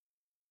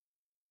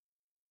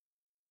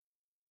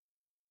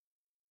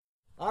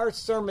Our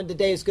sermon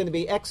today is going to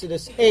be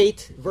Exodus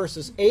 8,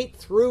 verses 8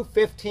 through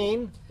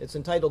 15. It's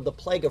entitled The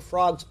Plague of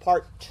Frogs,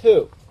 Part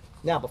 2.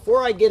 Now,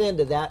 before I get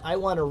into that, I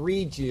want to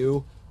read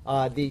you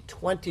the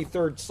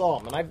 23rd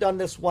Psalm. And I've done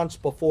this once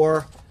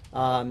before.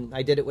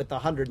 I did it with the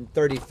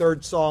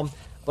 133rd Psalm,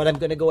 but I'm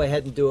going to go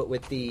ahead and do it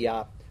with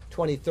the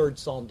 23rd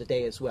Psalm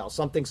today as well.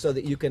 Something so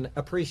that you can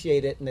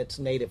appreciate it in its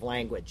native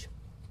language.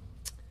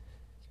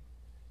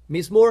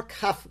 Mizmor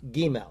Kaf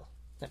Gimel.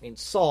 That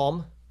means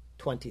Psalm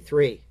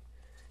 23.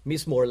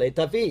 Mizmor le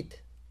David.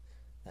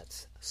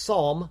 That's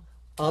Psalm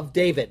of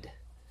David.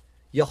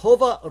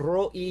 Yehovah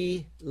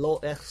Ro'i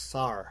lo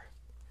echsar.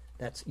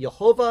 That's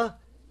Yehovah,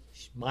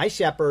 my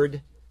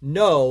shepherd,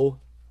 no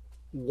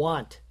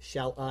want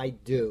shall I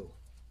do.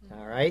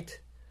 All right?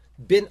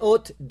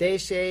 Binot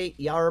deshe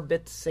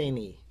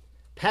yarbetseni.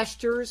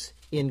 Pastures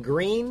in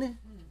green,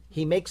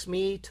 he makes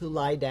me to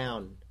lie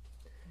down.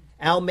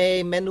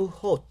 Alme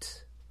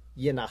menuhot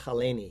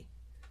yenachaleni.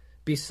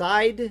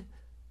 Beside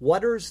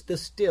waters the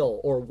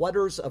still, or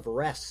waters of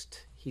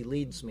rest, he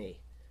leads me.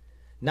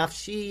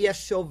 Nafshi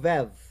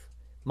yeshovev,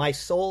 my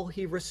soul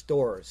he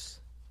restores.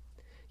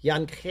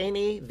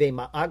 Yancheni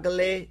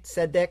ve'ma'agale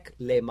tzedek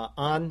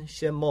le'ma'an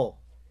shemo.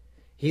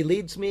 He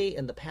leads me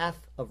in the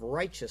path of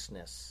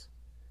righteousness,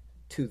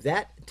 to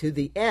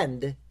the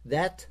end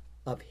that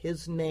of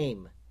his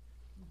name.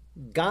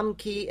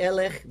 Gamki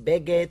elech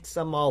beget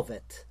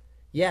samalvet.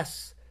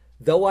 Yes,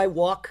 though I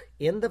walk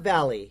in the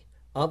valley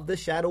of the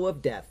shadow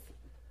of death,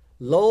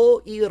 lo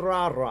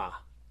irara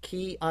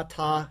ki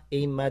ata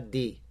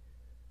imadi.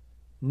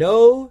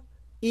 No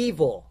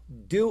evil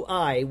do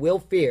I will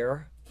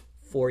fear,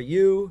 for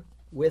you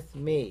with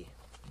me.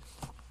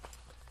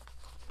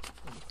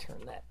 Let me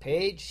turn that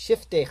page.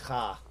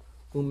 Shiftecha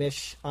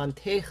umish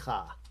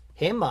antecha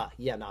hema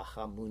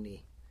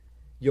yanachamuni.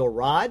 Your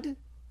rod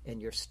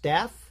and your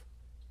staff,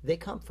 they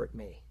comfort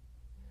me.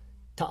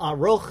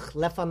 Ta'aroch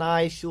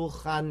lefanai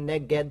shulchan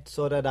neged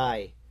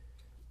tzoradai.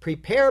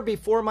 Prepare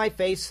before my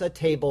face a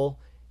table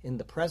in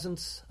the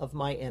presence of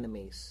my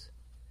enemies.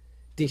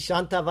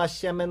 Dishanta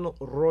vashemen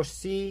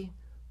roshi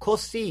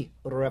kosi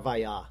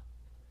revaya.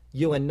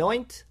 You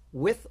anoint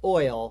with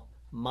oil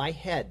my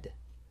head,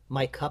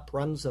 my cup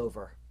runs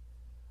over.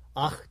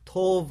 Ach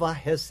tov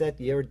v'hesed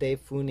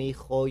yerdefuni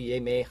cho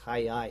yemei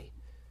chayai.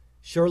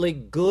 Surely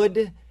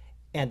good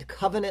and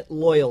covenant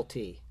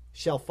loyalty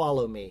shall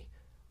follow me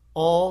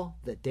all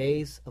the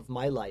days of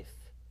my life.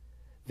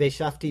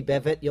 Veshafti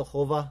bevet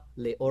Yehovah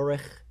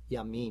leorech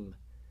yamim.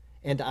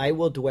 And I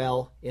will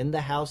dwell in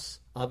the house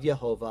of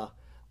Yehovah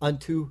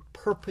unto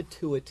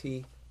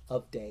perpetuity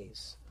of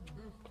days.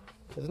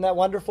 Isn't that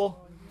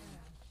wonderful?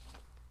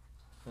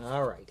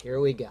 All right, here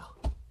we go.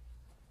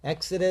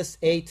 Exodus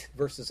 8,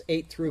 verses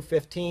 8 through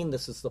 15.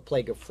 This is the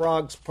Plague of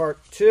Frogs, Part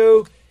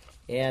 2.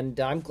 And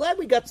I'm glad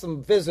we got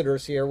some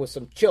visitors here with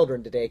some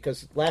children today,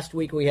 because last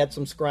week we had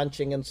some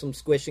scrunching and some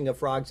squishing of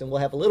frogs, and we'll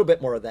have a little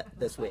bit more of that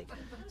this week.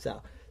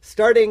 So,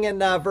 starting in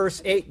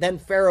verse 8, then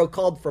Pharaoh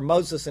called for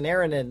Moses and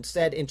Aaron and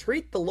said,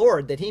 entreat the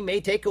Lord that he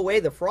may take away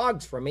the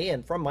frogs from me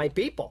and from my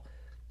people.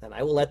 Then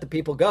I will let the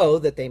people go,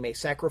 that they may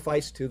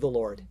sacrifice to the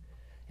Lord.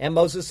 And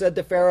Moses said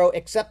to Pharaoh,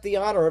 accept the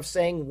honor of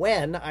saying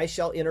when I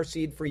shall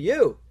intercede for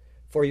you,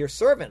 for your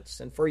servants,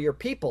 and for your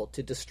people,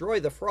 to destroy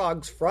the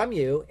frogs from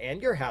you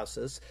and your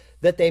houses,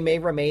 that they may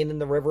remain in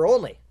the river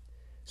only.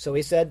 So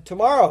he said,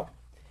 tomorrow.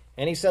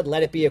 And he said,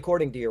 let it be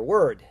according to your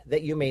word,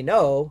 that you may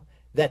know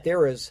that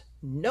there is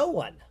no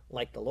one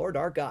like the Lord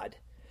our God.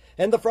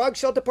 And the frogs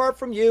shall depart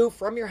from you,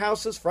 from your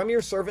houses, from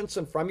your servants,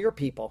 and from your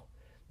people.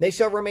 They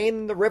shall remain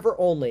in the river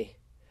only.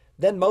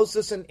 Then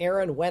Moses and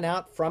Aaron went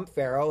out from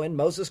Pharaoh, and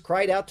Moses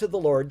cried out to the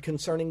Lord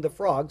concerning the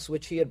frogs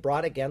which he had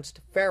brought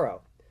against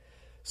Pharaoh.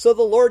 So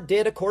the Lord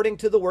did according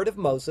to the word of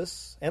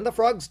Moses, and the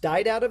frogs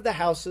died out of the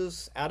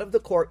houses, out of the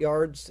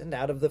courtyards, and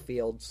out of the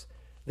fields.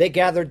 They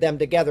gathered them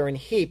together in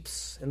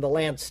heaps, and the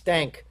land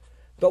stank.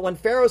 But when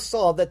Pharaoh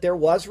saw that there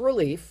was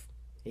relief,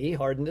 he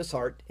hardened his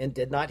heart and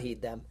did not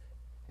heed them,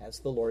 as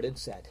the Lord had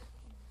said.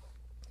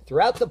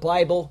 Throughout the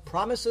Bible,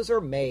 promises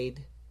are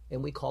made,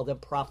 and we call them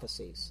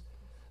prophecies.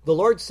 The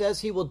Lord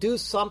says he will do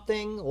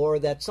something, or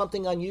that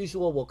something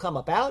unusual will come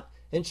about,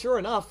 and sure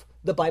enough,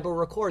 the Bible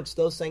records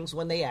those things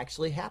when they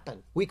actually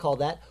happen. We call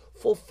that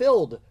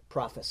fulfilled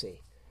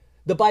prophecy.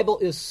 The Bible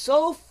is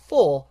so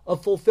full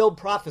of fulfilled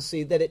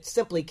prophecy that it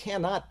simply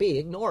cannot be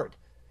ignored.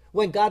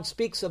 When God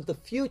speaks of the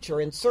future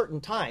in certain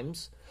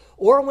times,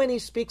 or when he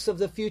speaks of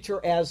the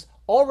future as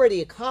already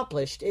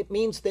accomplished, it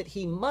means that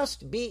he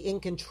must be in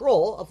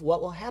control of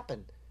what will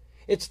happen.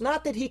 It's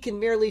not that he can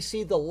merely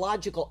see the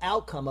logical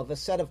outcome of a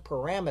set of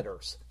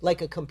parameters,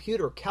 like a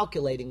computer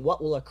calculating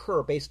what will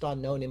occur based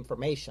on known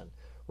information.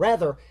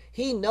 Rather,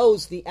 he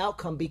knows the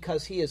outcome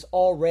because he is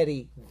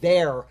already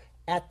there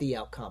at the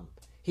outcome.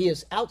 He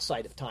is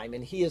outside of time,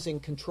 and he is in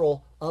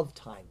control of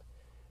time.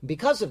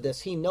 Because of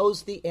this, he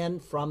knows the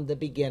end from the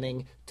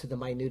beginning to the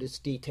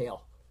minutest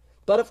detail.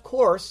 But of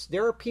course,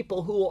 there are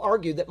people who will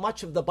argue that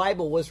much of the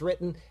Bible was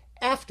written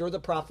after the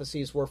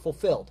prophecies were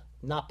fulfilled,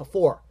 not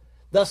before.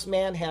 Thus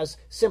man has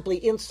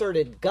simply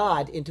inserted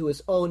God into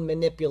his own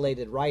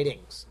manipulated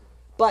writings.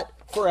 But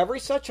for every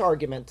such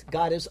argument,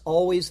 God is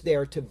always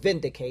there to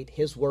vindicate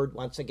his word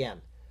once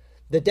again.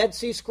 The Dead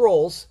Sea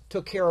Scrolls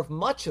took care of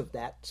much of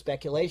that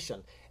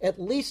speculation,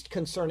 at least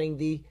concerning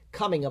the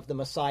coming of the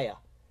Messiah.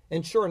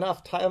 And sure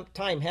enough,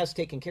 time has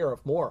taken care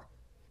of more.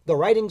 The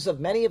writings of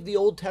many of the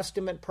Old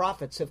Testament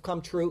prophets have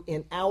come true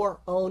in our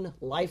own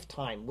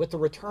lifetime, with the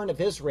return of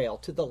Israel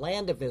to the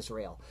land of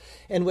Israel,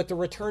 and with the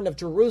return of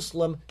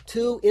Jerusalem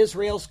to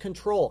Israel's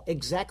control,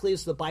 exactly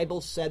as the Bible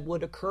said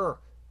would occur.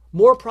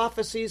 More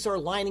prophecies are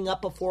lining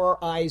up before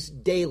our eyes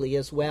daily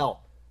as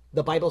well.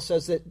 The Bible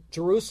says that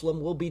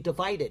Jerusalem will be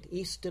divided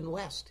east and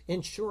west.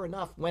 And sure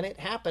enough, when it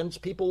happens,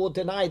 people will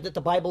deny that the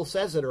Bible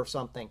says it or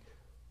something.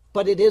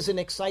 But it is an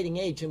exciting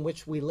age in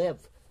which we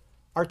live.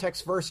 Our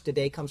text verse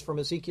today comes from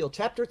Ezekiel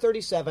chapter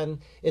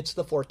 37. It's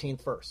the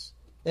 14th verse.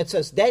 It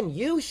says, "Then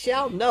you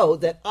shall know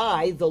that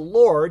I, the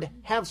Lord,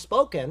 have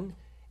spoken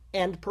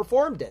and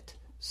performed it,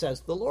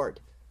 says the Lord."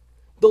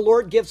 The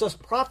Lord gives us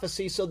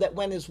prophecy so that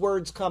when his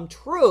words come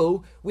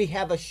true, we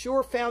have a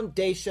sure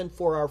foundation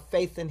for our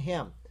faith in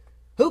him.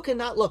 Who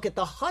cannot look at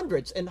the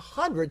hundreds and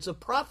hundreds of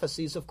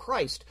prophecies of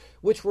Christ,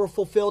 which were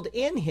fulfilled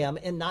in him,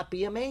 and not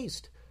be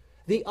amazed?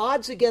 The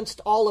odds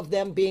against all of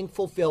them being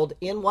fulfilled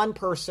in one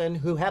person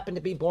who happened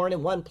to be born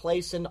in one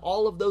place, and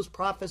all of those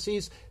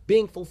prophecies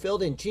being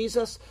fulfilled in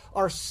Jesus,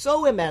 are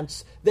so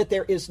immense that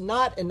there is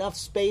not enough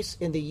space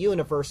in the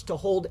universe to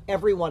hold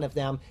every one of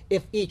them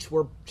if each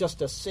were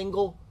just a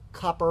single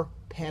copper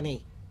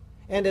penny.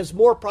 And as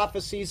more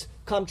prophecies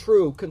come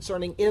true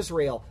concerning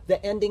Israel,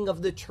 the ending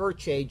of the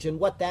church age and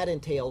what that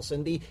entails,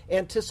 and the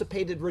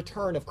anticipated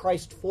return of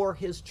Christ for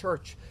his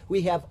church,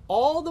 we have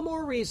all the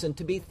more reason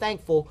to be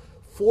thankful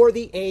for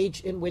the age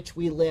in which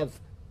we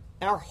live.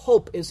 Our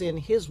hope is in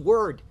his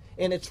word,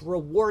 and it's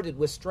rewarded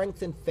with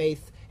strength and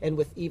faith and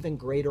with even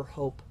greater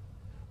hope.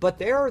 But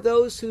there are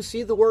those who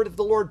see the word of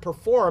the Lord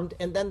performed,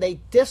 and then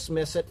they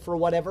dismiss it for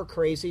whatever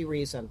crazy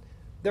reason.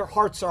 Their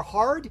hearts are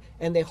hard,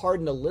 and they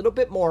harden a little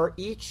bit more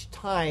each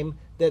time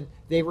that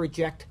they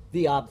reject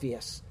the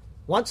obvious.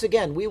 Once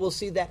again, we will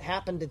see that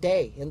happen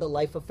today in the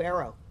life of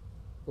Pharaoh.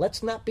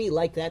 Let's not be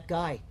like that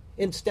guy.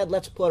 Instead,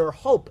 let's put our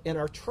hope and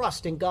our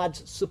trust in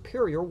God's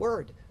superior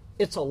word.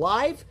 It's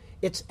alive,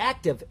 it's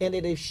active, and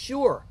it is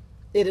sure.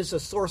 It is a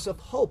source of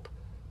hope.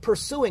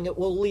 Pursuing it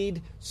will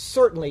lead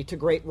certainly to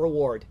great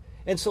reward.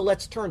 And so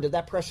let's turn to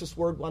that precious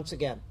word once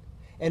again.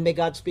 And may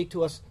God speak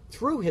to us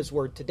through his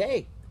word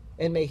today.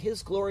 And may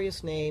his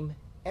glorious name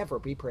ever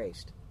be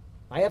praised.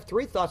 I have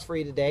 3 thoughts for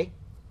you today.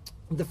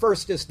 The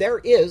first is, there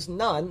is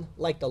none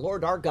like the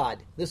Lord our God.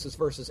 This is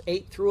verses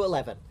 8 through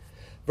 11.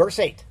 Verse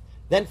 8,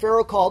 "Then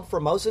Pharaoh called for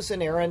Moses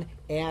and Aaron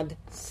and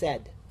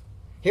said."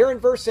 Here in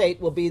verse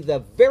 8 will be the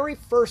very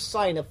first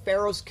sign of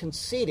Pharaoh's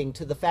conceding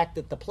to the fact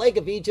that the plague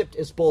of Egypt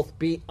is both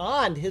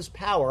beyond his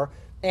power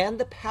and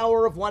the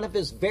power of one of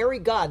his very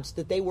gods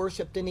that they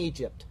worshipped in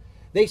Egypt.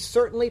 They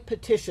certainly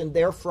petitioned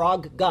their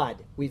frog god.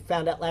 We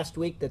found out last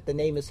week that the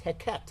name is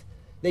Heket.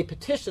 They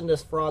petitioned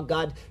this frog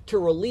god to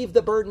relieve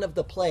the burden of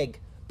the plague,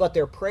 but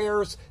their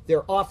prayers,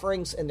 their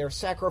offerings, and their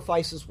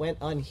sacrifices went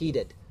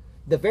unheeded.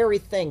 The very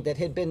thing that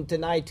had been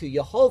denied to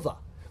Jehovah,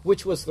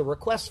 which was the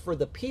request for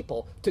the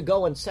people to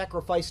go and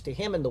sacrifice to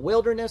him in the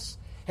wilderness,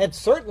 had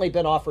certainly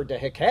been offered to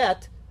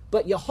Heket,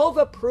 but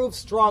Jehovah proved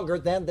stronger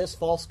than this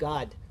false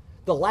god.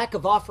 The lack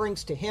of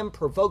offerings to him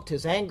provoked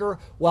his anger,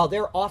 while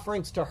their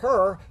offerings to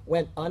her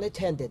went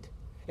unattended.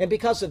 And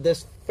because of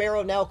this,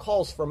 Pharaoh now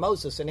calls for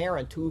Moses and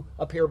Aaron to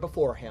appear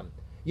before him.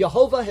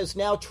 Jehovah has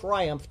now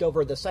triumphed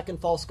over the second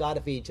false god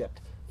of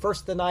Egypt,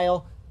 first the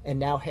Nile, and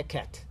now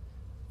Heket.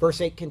 Verse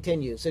 8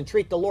 continues,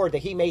 "Entreat the Lord that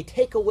he may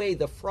take away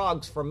the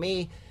frogs from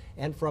me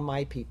and from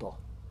my people."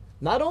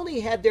 Not only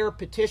had their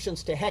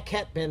petitions to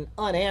Heket been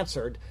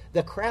unanswered,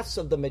 the crafts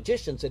of the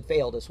magicians had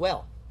failed as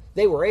well.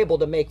 They were able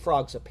to make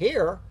frogs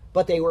appear,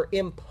 but they were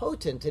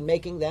impotent in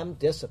making them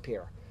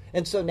disappear.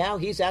 And so now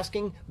he's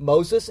asking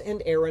Moses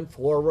and Aaron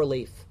for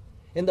relief.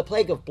 In the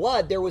plague of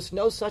blood, there was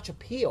no such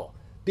appeal,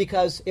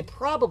 because it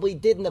probably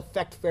didn't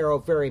affect Pharaoh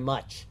very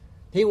much.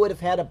 He would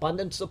have had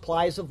abundant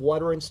supplies of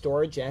water and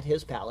storage at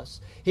his palace.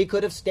 He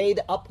could have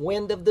stayed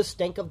upwind of the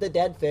stink of the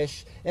dead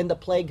fish, and the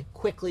plague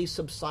quickly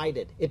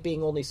subsided, it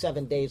being only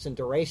 7 days in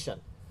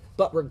duration.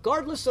 But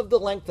regardless of the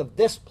length of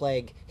this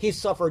plague, he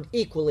suffered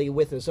equally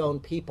with his own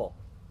people.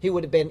 He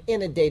would have been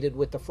inundated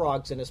with the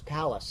frogs in his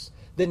palace.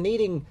 The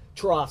kneading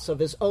troughs of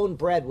his own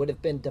bread would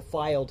have been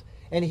defiled,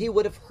 and he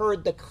would have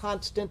heard the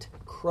constant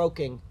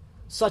croaking.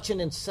 Such an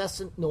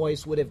incessant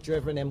noise would have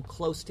driven him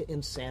close to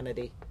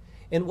insanity.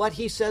 And what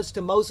he says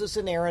to Moses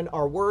and Aaron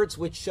are words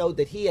which showed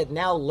that he had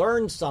now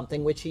learned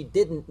something which he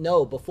didn't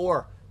know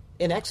before.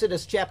 In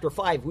Exodus chapter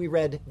 5, we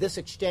read this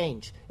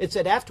exchange. It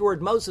said,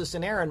 "Afterward Moses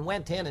and Aaron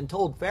went in and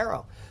told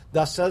Pharaoh,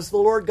 'Thus says the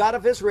Lord God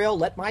of Israel,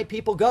 let my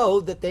people go,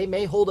 that they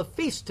may hold a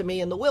feast to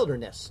me in the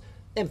wilderness.'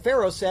 And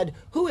Pharaoh said,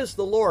 'Who is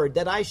the Lord,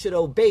 that I should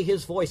obey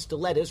his voice to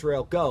let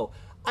Israel go?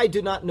 I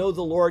do not know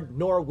the Lord,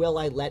 nor will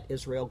I let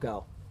Israel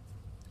go.'"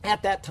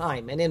 at that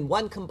time. And in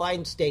one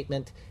combined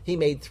statement, he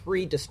made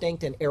three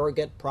distinct and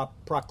arrogant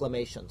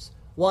proclamations.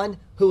 One,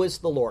 who is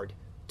the Lord?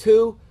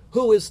 Two,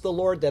 who is the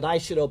Lord that I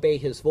should obey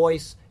his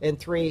voice? And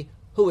three,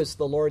 who is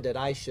the Lord that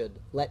I should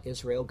let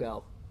Israel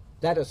go?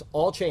 That is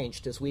all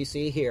changed, as we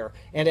see here,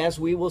 and as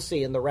we will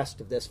see in the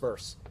rest of this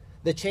verse.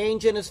 The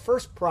change in his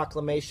first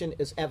proclamation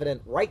is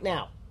evident right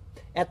now.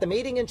 At the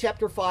meeting in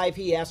chapter 5,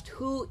 he asked,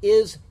 who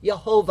is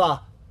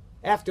Jehovah?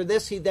 After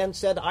this, he then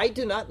said, I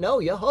do not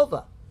know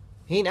Jehovah.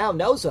 He now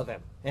knows of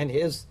him, and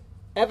is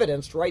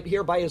evidenced right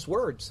here by his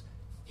words.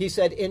 He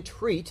said,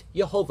 entreat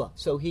Jehovah.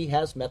 So he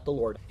has met the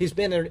Lord. He's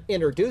been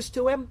introduced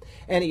to him,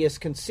 and he has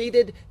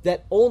conceded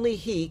that only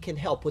he can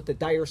help with the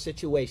dire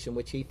situation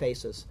which he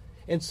faces.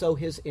 And so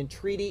his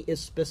entreaty is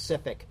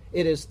specific.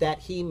 It is that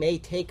he may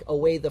take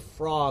away the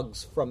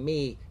frogs from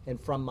me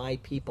and from my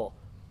people.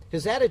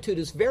 His attitude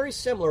is very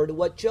similar to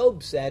what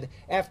Job said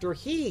after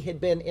he had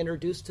been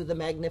introduced to the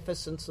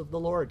magnificence of the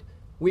Lord.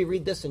 We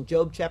read this in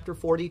Job chapter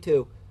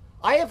 42.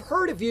 I have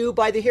heard of you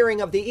by the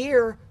hearing of the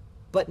ear,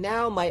 but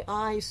now my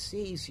eye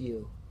sees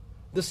you.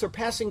 The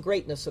surpassing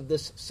greatness of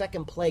this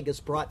second plague has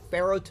brought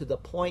Pharaoh to the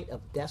point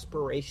of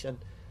desperation.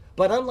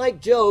 But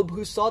unlike Job,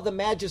 who saw the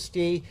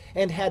majesty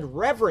and had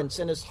reverence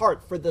in his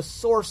heart for the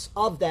source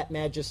of that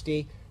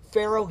majesty,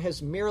 Pharaoh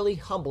has merely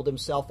humbled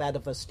himself out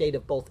of a state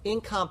of both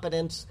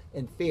incompetence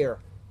and fear.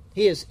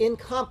 He is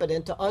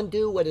incompetent to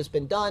undo what has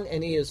been done,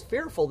 and he is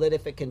fearful that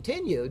if it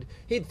continued,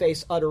 he'd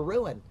face utter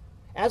ruin.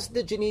 As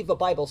the Geneva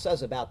Bible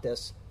says about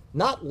this,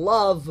 not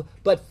love,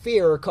 but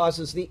fear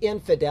causes the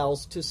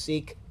infidels to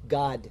seek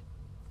God.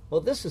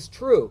 Well, this is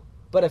true,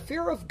 but a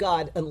fear of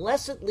God,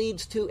 unless it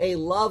leads to a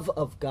love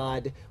of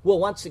God, will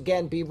once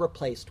again be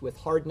replaced with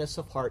hardness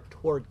of heart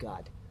toward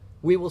God.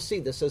 We will see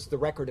this as the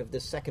record of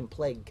this second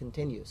plague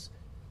continues.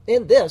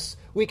 In this,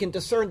 we can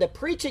discern that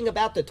preaching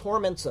about the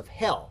torments of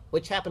hell,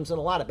 which happens in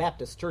a lot of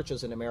Baptist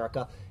churches in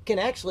America, can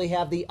actually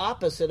have the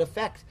opposite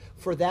effect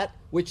for that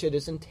which it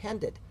is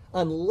intended,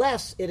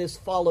 unless it is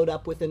followed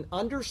up with an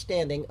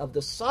understanding of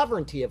the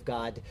sovereignty of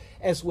God,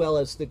 as well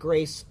as the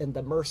grace and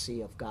the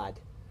mercy of God.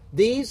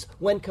 These,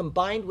 when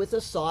combined with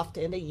a soft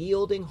and a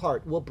yielding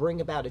heart, will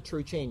bring about a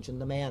true change in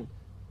the man.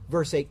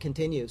 Verse 8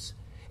 continues,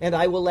 and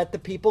I will let the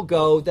people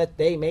go that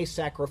they may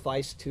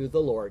sacrifice to the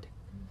Lord.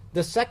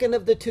 The second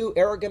of the two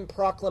arrogant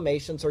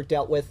proclamations are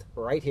dealt with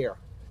right here.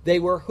 They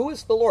were, who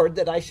is the Lord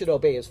that I should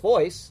obey his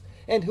voice,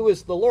 and who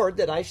is the Lord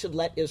that I should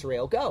let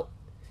Israel go?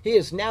 He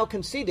is now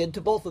conceded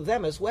to both of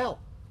them as well.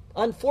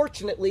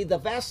 Unfortunately, the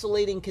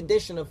vacillating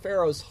condition of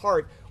Pharaoh's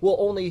heart will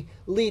only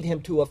lead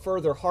him to a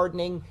further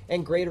hardening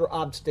and greater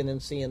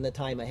obstinacy in the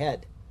time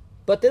ahead.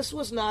 But this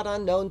was not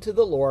unknown to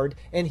the Lord,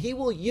 and he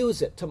will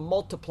use it to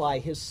multiply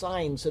his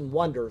signs and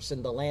wonders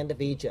in the land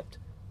of Egypt.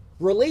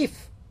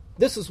 Relief!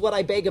 This is what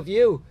I beg of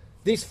you.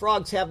 These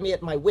frogs have me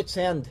at my wit's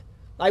end.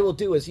 I will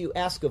do as you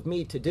ask of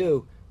me to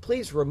do.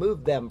 Please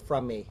remove them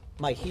from me,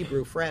 my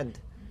Hebrew friend.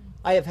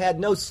 I have had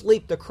no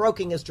sleep. The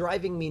croaking is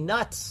driving me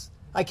nuts.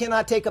 I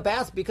cannot take a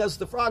bath because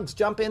the frogs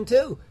jump in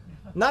too.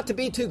 Not to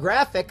be too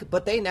graphic,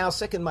 but they now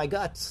sicken my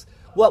guts.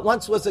 What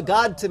once was a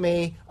god to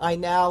me, I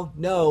now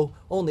know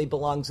only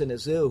belongs in a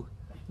zoo.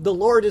 The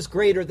Lord is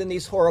greater than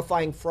these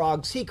horrifying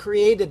frogs. He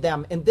created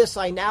them, and this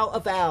I now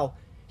avow.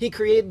 He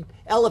created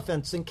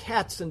elephants and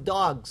cats and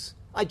dogs.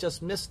 I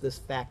just missed this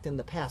fact in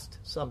the past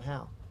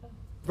somehow.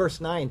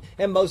 Verse 9,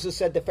 and Moses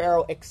said to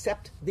Pharaoh,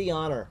 accept the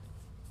honor.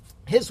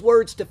 His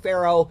words to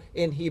Pharaoh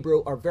in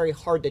Hebrew are very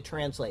hard to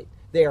translate.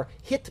 They are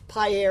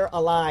hitpayer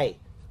alai,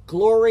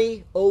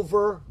 glory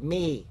over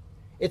me.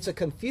 It's a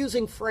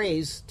confusing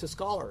phrase to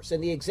scholars,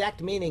 and the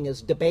exact meaning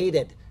is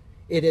debated.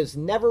 It is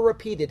never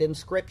repeated in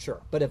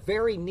Scripture, but a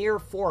very near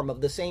form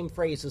of the same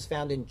phrase is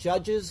found in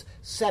Judges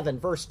 7,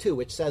 verse 2,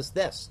 which says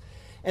this,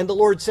 and the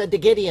Lord said to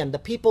Gideon, the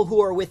people who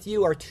are with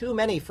you are too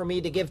many for me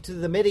to give to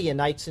the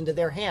Midianites into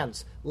their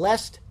hands,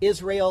 lest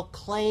Israel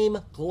claim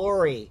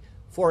glory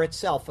for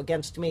itself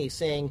against me,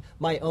 saying,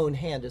 my own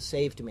hand has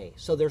saved me.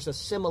 So there's a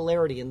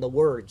similarity in the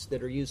words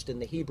that are used in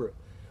the Hebrew.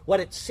 What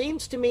it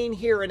seems to mean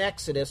here in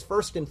Exodus,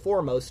 first and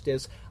foremost,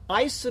 is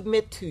I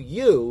submit to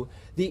you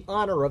the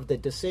honor of the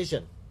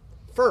decision.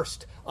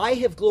 First, I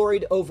have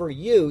gloried over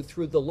you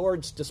through the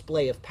Lord's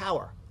display of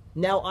power.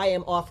 Now I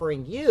am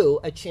offering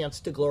you a chance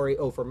to glory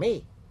over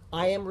me.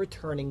 I am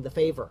returning the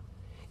favor.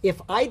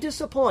 If I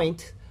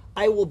disappoint,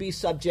 I will be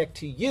subject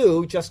to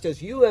you, just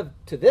as you have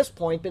to this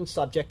point been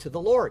subject to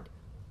the Lord.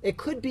 It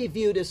could be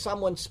viewed as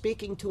someone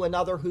speaking to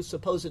another who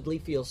supposedly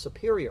feels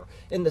superior,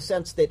 in the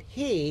sense that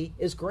he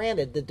is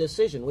granted the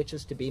decision which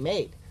is to be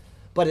made.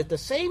 But at the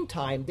same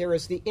time, there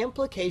is the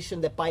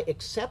implication that by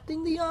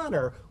accepting the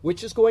honor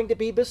which is going to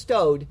be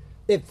bestowed,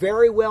 it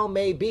very well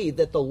may be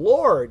that the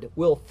Lord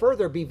will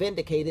further be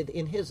vindicated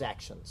in his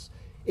actions.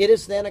 It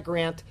is then a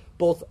grant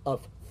both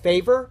of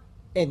favor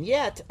and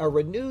yet a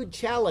renewed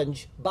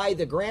challenge by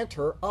the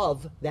grantor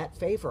of that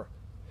favor.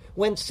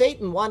 When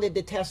Satan wanted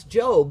to test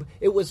Job,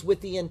 it was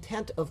with the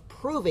intent of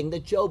proving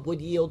that Job would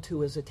yield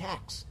to his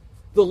attacks.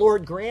 The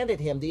Lord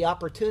granted him the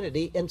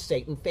opportunity, and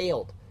Satan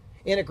failed.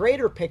 In a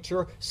greater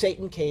picture,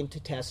 Satan came to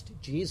test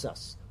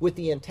Jesus with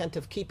the intent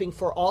of keeping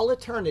for all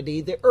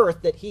eternity the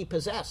earth that he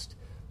possessed.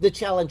 The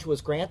challenge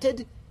was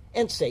granted,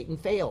 and Satan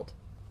failed.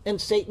 And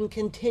Satan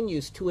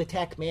continues to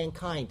attack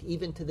mankind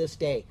even to this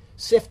day,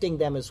 sifting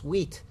them as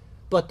wheat.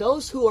 But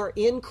those who are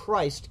in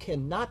Christ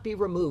cannot be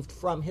removed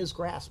from his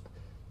grasp.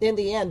 In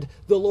the end,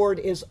 the Lord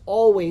is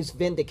always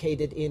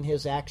vindicated in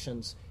his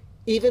actions.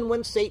 Even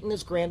when Satan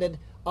is granted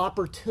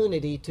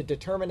opportunity to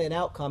determine an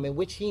outcome in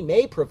which he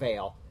may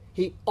prevail,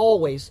 he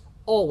always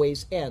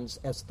ends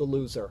as the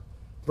loser.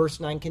 Verse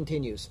 9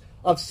 continues,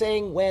 of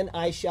saying, when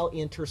I shall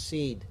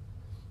intercede.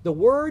 The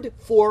word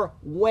for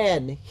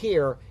when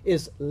here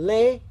is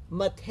le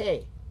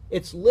mate.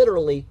 It's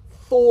literally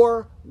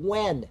for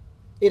when.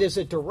 It is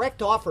a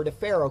direct offer to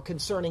Pharaoh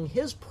concerning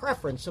his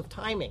preference of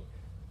timing.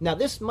 Now,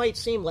 this might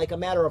seem like a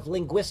matter of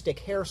linguistic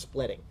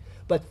hair-splitting,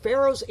 but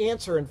Pharaoh's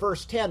answer in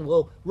verse 10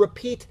 will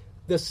repeat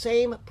the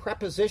same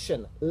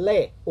preposition,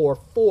 le, or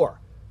for.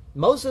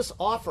 Moses'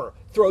 offer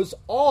throws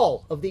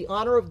all of the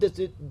honor of the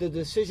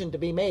decision to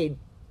be made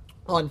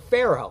on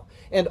Pharaoh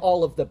and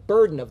all of the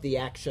burden of the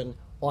action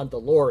on the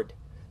Lord.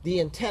 The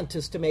intent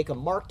is to make a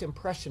marked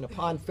impression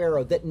upon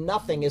Pharaoh that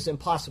nothing is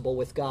impossible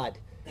with God.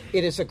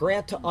 It is a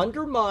grant to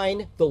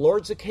undermine the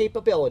Lord's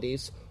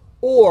capabilities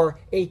or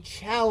a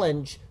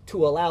challenge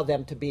to allow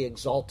them to be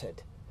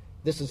exalted.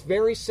 This is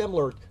very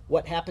similar to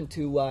what happened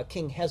to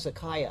King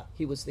Hezekiah.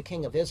 He was the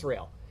king of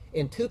Israel.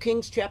 In 2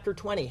 Kings chapter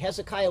 20,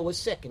 Hezekiah was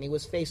sick and he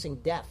was facing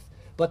death.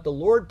 But the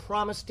Lord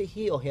promised to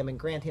heal him and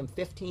grant him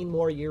 15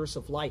 more years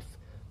of life.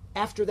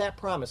 After that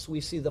promise,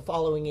 we see the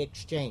following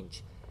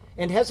exchange.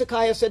 And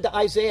Hezekiah said to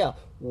Isaiah,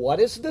 what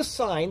is the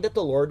sign that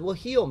the Lord will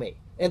heal me,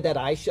 and that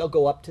I shall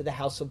go up to the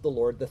house of the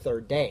Lord the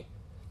third day?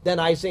 Then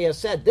Isaiah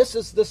said, this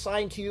is the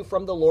sign to you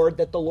from the Lord,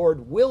 that the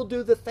Lord will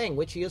do the thing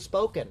which he has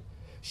spoken.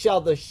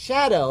 Shall the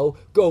shadow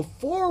go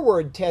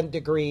forward 10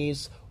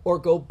 degrees or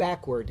go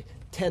backward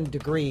 10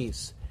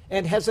 degrees?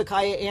 And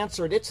Hezekiah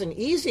answered, it's an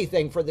easy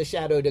thing for the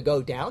shadow to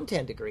go down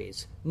 10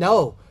 degrees.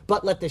 No,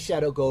 but let the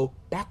shadow go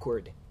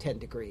backward 10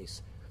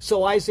 degrees.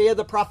 So Isaiah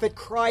the prophet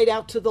cried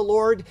out to the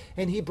Lord,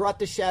 and he brought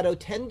the shadow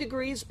 10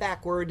 degrees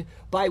backward,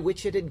 by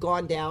which it had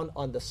gone down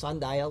on the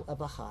sundial of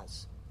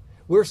Ahaz.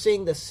 We're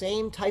seeing the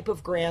same type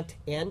of grant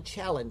and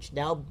challenge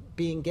now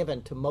being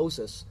given to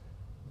Moses,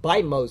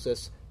 by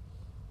Moses,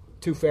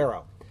 to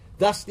Pharaoh.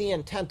 Thus, the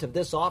intent of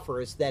this offer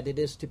is that it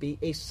is to be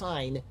a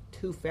sign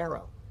to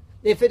Pharaoh.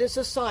 If it is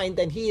a sign,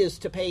 then he is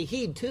to pay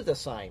heed to the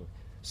sign.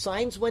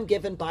 Signs, when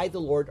given by the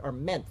Lord, are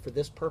meant for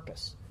this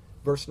purpose.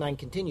 Verse 9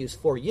 continues,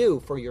 for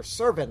you, for your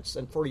servants,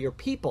 and for your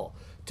people,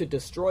 to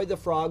destroy the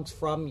frogs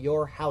from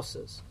your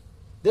houses.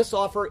 This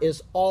offer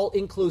is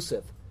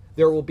all-inclusive.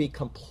 There will be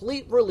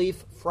complete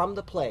relief from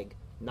the plague,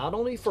 not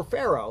only for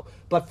Pharaoh,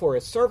 but for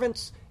his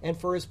servants and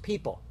for his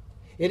people.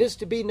 It is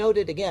to be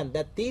noted again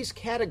that these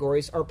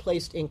categories are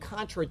placed in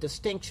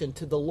contradistinction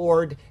to the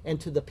Lord and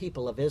to the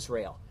people of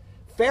Israel.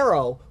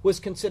 Pharaoh was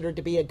considered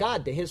to be a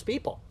god to his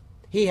people.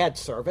 He had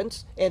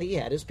servants and he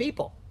had his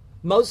people.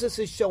 Moses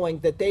is showing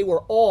that they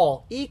were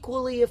all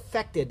equally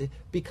affected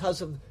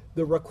because of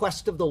the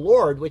request of the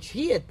Lord, which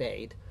he had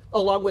made,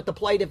 along with the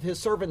plight of his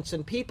servants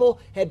and people,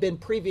 had been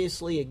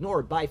previously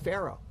ignored by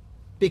Pharaoh.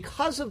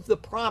 Because of the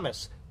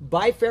promise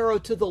by Pharaoh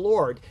to the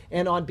Lord,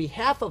 and on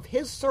behalf of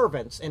his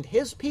servants and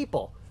his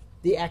people,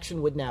 the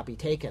action would now be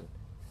taken.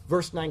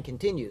 Verse 9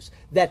 continues,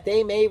 that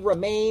they may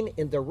remain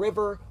in the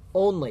river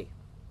only.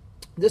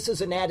 This is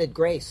an added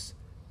grace.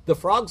 The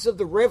frogs of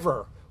the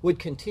river would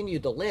continue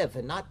to live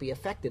and not be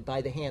affected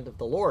by the hand of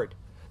the Lord.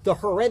 The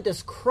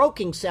horrendous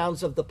croaking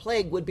sounds of the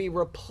plague would be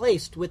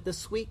replaced with the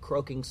sweet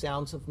croaking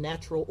sounds of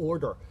natural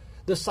order.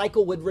 The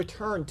cycle would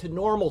return to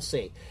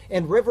normalcy,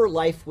 and river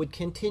life would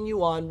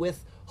continue on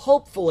with,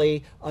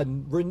 hopefully, a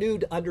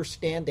renewed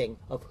understanding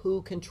of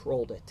who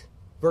controlled it.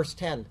 Verse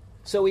 10,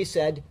 so he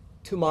said,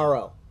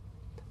 tomorrow.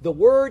 The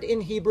word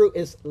in Hebrew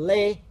is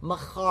le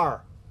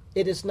machar.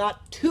 It is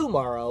not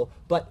tomorrow,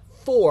 but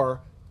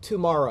for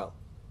tomorrow.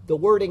 The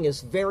wording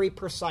is very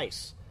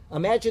precise.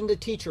 Imagine the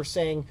teacher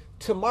saying,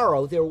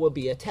 tomorrow there will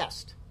be a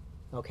test.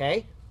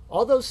 Okay?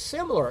 Although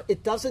similar,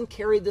 it doesn't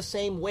carry the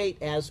same weight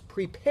as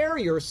prepare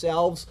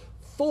yourselves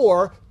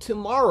for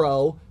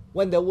tomorrow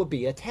when there will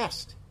be a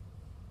test.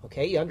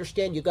 Okay, you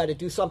understand you've got to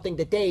do something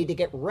today to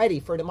get ready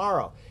for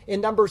tomorrow. In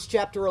Numbers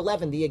chapter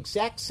 11, the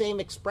exact same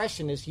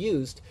expression is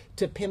used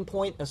to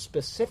pinpoint a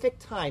specific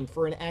time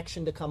for an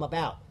action to come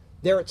about.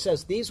 There it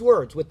says these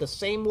words with the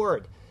same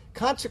word,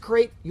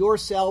 consecrate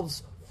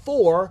yourselves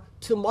for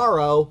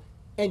tomorrow,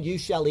 and you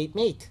shall eat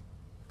meat.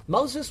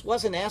 Moses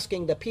wasn't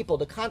asking the people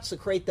to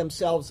consecrate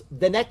themselves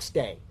the next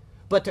day,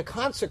 but to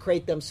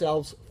consecrate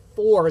themselves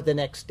for the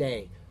next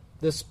day.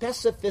 The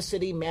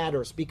specificity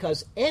matters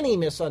because any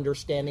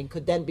misunderstanding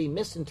could then be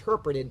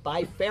misinterpreted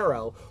by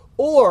Pharaoh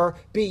or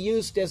be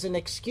used as an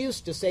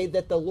excuse to say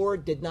that the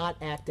Lord did not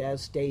act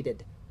as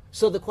stated.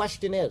 So the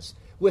question is,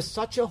 with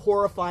such a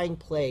horrifying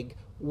plague,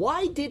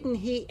 why didn't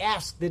he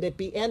ask that it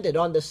be ended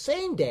on the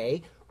same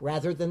day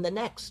rather than the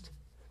next?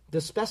 The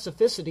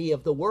specificity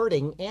of the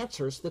wording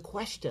answers the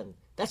question.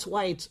 That's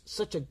why it's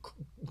such a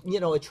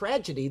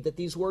tragedy that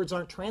these words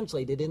aren't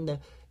translated in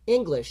the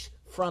English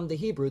from the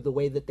Hebrew the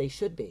way that they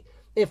should be.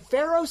 If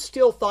Pharaoh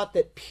still thought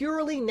that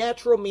purely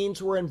natural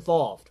means were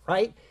involved,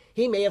 right,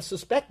 he may have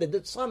suspected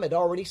that some had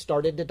already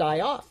started to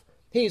die off.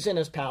 He's in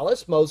his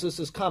palace.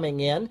 Moses is coming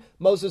in.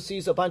 Moses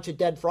sees a bunch of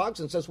dead frogs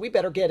and says, we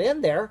better get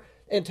in there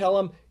and tell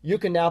him, you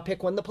can now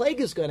pick when the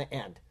plague is going to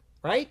end,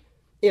 right?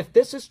 If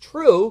this is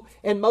true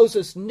and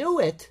Moses knew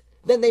it,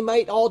 then they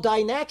might all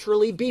die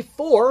naturally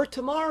before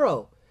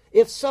tomorrow.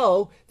 If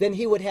so, then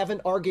he would have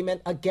an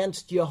argument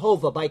against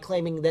Jehovah by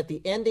claiming that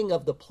the ending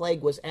of the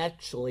plague was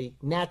actually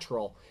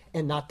natural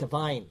and not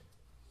divine.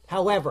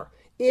 However,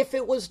 if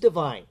it was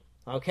divine,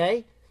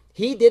 okay,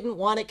 he didn't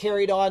want it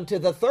carried on to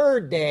the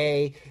third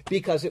day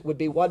because it would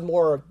be one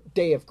more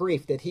day of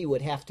grief that he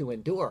would have to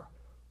endure.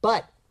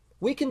 But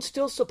we can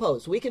still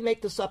suppose, we can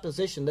make the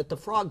supposition that the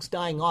frogs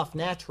dying off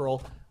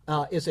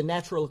is a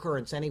natural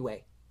occurrence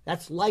anyway.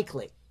 That's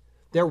likely.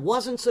 There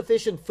wasn't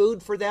sufficient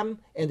food for them,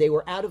 and they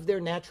were out of their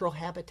natural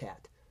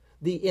habitat.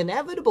 The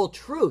inevitable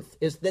truth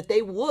is that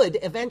they would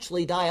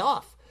eventually die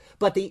off.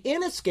 But the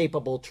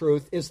inescapable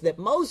truth is that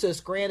Moses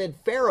granted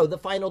Pharaoh the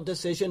final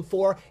decision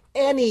for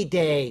any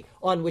day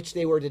on which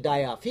they were to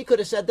die off. He could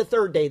have said the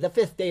third day, the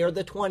fifth day, or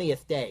the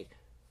 20th day.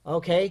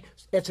 Okay?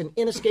 It's an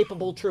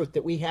inescapable truth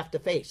that we have to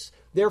face.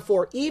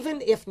 Therefore, even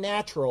if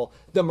natural,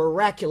 the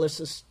miraculous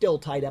is still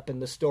tied up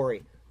in the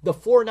story. The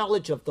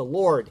foreknowledge of the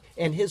Lord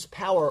and his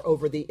power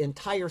over the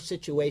entire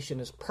situation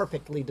is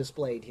perfectly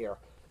displayed here.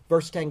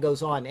 Verse 10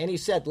 goes on, and he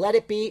said, let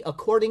it be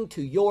according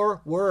to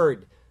your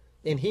word.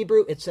 In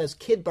Hebrew, it says,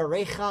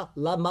 kidbarecha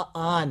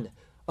lama'an,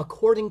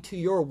 according to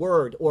your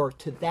word, or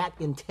to that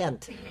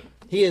intent.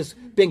 He has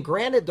been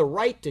granted the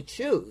right to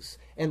choose,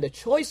 and the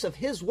choice of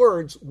his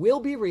words will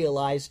be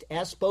realized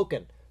as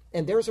spoken.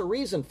 And there's a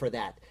reason for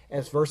that,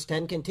 as verse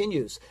 10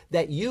 continues,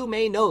 that you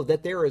may know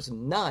that there is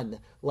none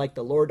like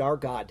the Lord our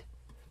God.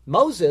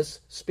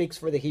 Moses speaks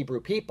for the Hebrew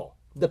people,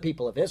 the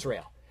people of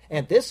Israel.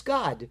 And this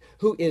God,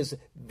 who is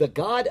the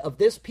God of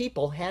this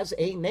people, has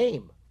a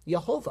name,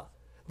 Jehovah.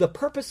 The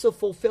purpose of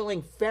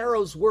fulfilling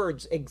Pharaoh's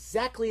words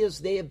exactly as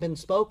they have been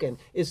spoken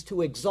is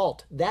to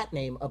exalt that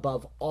name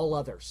above all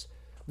others.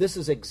 This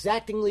is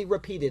exactingly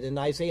repeated in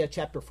Isaiah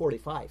chapter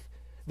 45.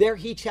 There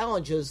he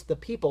challenges the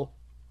people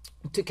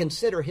to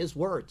consider his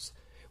words.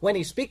 When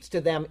he speaks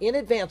to them in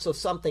advance of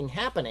something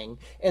happening,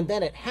 and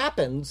then it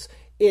happens,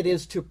 it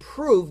is to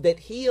prove that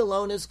he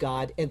alone is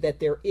God and that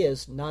there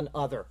is none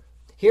other.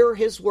 Here are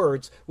his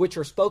words, which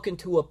are spoken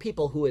to a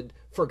people who had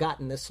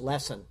forgotten this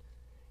lesson.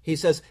 He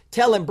says,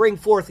 tell and bring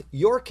forth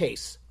your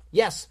case.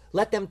 Yes,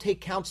 let them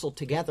take counsel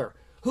together.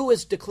 Who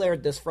has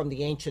declared this from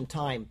the ancient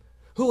time?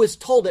 Who has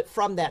told it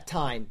from that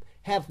time?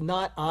 Have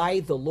not I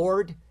the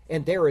Lord?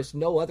 And there is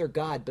no other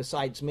God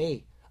besides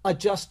me. A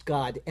just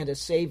God and a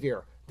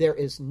Savior. There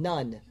is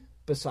none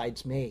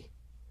besides me.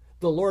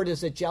 The Lord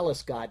is a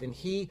jealous God, and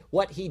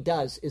what he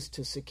does is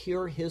to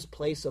secure his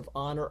place of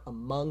honor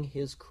among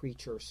his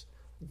creatures.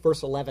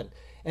 Verse 11,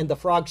 and the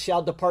frogs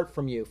shall depart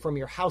from you, from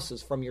your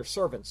houses, from your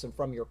servants, and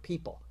from your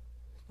people.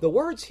 The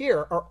words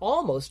here are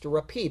almost a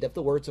repeat of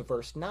the words of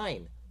verse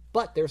 9,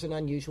 but there's an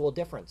unusual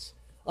difference.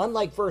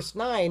 Unlike verse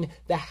 9,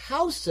 the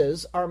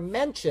houses are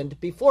mentioned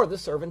before the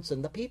servants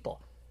and the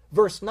people.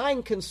 Verse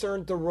 9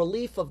 concerned the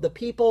relief of the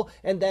people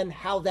and then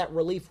how that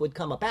relief would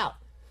come about.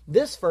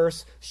 This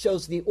verse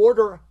shows the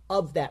order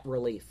of that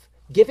relief,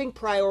 giving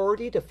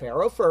priority to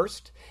Pharaoh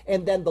first,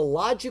 and then the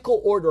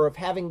logical order of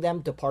having them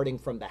departing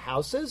from the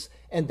houses,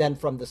 and then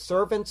from the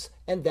servants,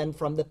 and then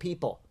from the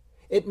people.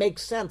 It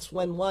makes sense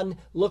when one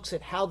looks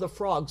at how the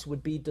frogs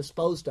would be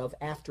disposed of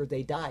after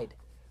they died.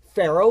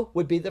 Pharaoh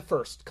would be the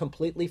first,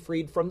 completely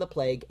freed from the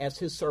plague as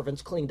his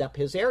servants cleaned up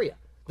his area.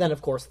 Then,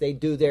 of course, they'd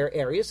do their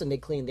areas and they'd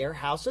clean their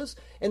houses.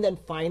 And then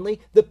finally,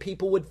 the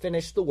people would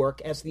finish the work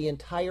as the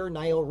entire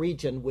Nile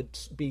region would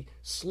be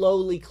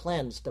slowly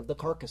cleansed of the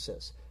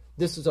carcasses.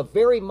 This is a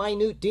very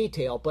minute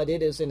detail, but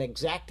it is an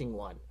exacting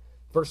one.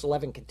 Verse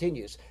 11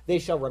 continues, they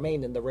shall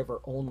remain in the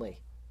river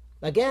only.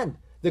 Again,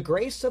 the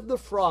grace of the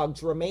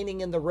frogs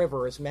remaining in the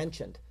river is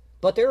mentioned.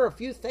 But there are a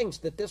few things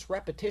that this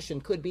repetition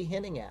could be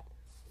hinting at.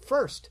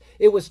 First,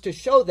 it was to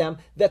show them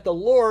that the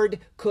Lord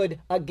could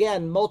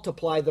again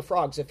multiply the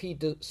frogs if he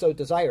so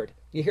desired.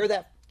 You hear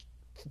that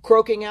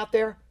croaking out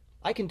there?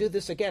 I can do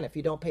this again if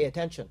you don't pay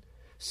attention.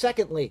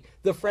 Secondly,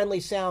 the friendly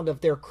sound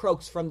of their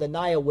croaks from the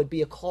Nile would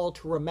be a call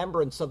to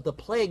remembrance of the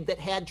plague that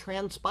had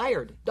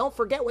transpired. Don't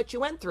forget what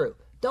you went through.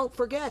 Don't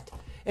forget.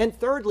 And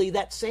thirdly,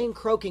 that same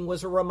croaking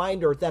was a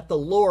reminder that the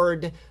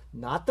Lord,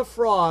 not the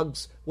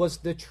frogs, was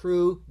the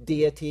true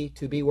deity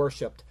to be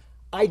worshipped.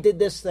 I did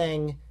this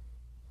thing.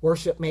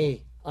 Worship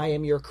me. I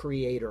am your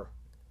creator.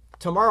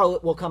 Tomorrow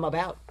it will come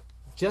about.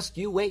 Just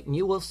you wait and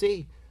you will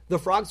see. The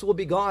frogs will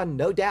be gone,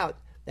 no doubt.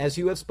 As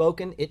you have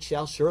spoken, it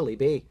shall surely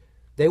be.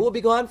 They will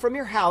be gone from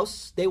your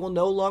house. They will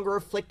no longer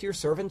afflict your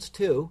servants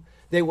too.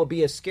 They will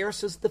be as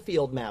scarce as the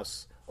field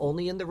mouse.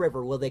 Only in the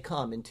river will they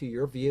come into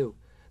your view.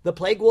 The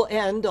plague will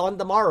end on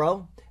the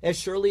morrow, as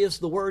surely as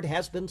the word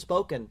has been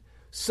spoken.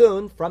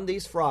 Soon from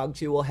these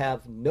frogs you will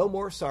have no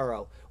more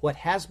sorrow. What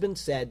has been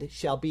said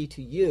shall be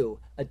to you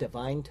a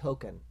divine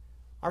token.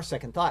 Our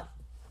second thought.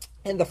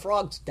 And the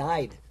frogs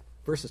died.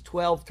 Verses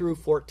 12 through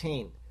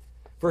 14.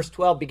 Verse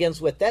 12 begins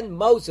with, Then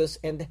Moses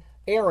and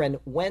Aaron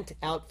went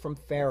out from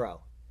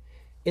Pharaoh.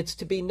 It's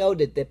to be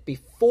noted that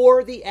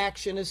before the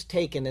action is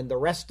taken in the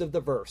rest of the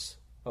verse,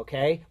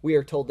 okay, we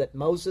are told that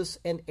Moses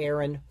and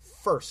Aaron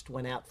first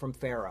went out from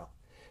Pharaoh.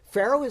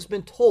 Pharaoh has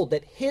been told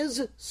that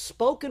his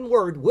spoken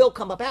word will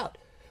come about,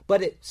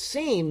 but it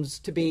seems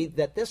to be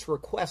that this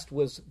request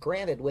was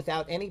granted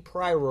without any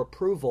prior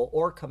approval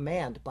or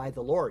command by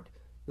the Lord.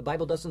 The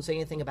Bible doesn't say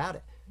anything about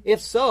it.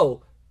 If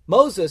so,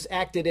 Moses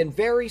acted in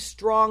very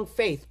strong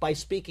faith by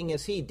speaking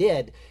as he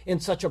did in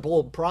such a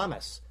bold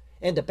promise.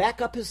 And to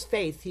back up his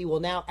faith, he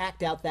will now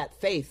act out that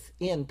faith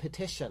in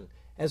petition,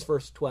 as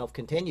verse 12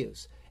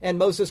 continues. And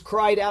Moses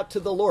cried out to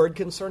the Lord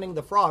concerning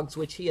the frogs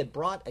which he had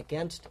brought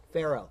against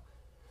Pharaoh.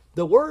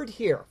 The word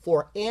here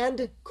for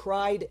 "and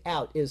cried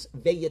out" is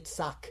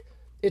veyitzak.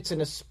 It's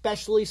an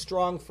especially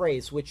strong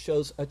phrase which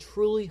shows a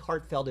truly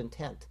heartfelt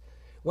intent.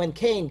 When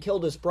Cain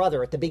killed his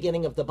brother at the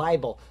beginning of the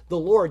Bible, the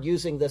Lord,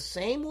 using the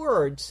same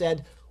word,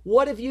 said,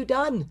 "What have you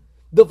done?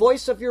 The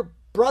voice of your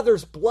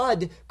brother's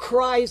blood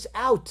cries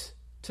out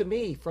to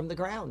me from the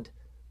ground."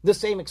 The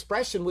same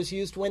expression was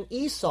used when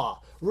Esau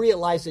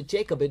realized that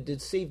Jacob had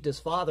deceived his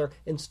father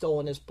and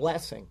stolen his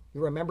blessing.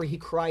 You remember he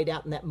cried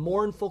out in that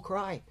mournful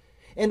cry.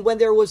 And when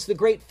there was the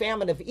great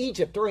famine of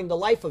Egypt during the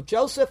life of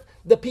Joseph,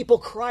 the people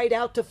cried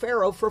out to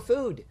Pharaoh for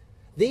food.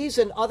 These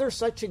and other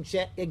such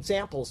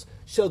examples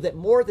show that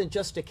more than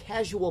just a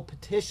casual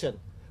petition,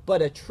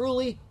 but a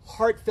truly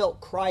heartfelt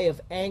cry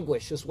of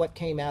anguish is what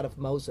came out of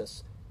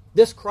Moses.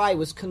 This cry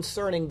was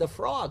concerning the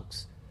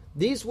frogs.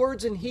 These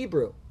words in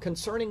Hebrew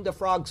concerning the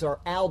frogs are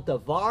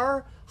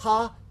al-davar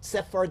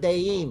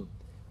ha-tsefardeim.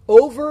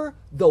 Over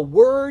the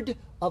word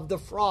of the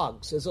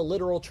frogs is a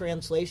literal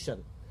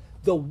translation.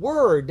 The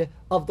word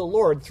of the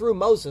Lord through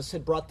Moses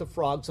had brought the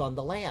frogs on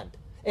the land.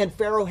 And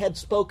Pharaoh had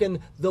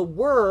spoken the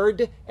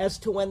word as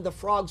to when the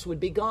frogs would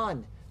be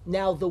gone.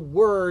 Now the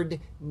word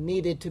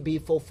needed to be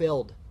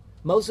fulfilled.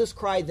 Moses'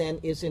 cry then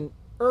is in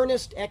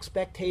earnest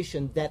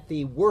expectation that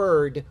the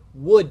word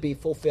would be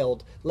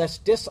fulfilled,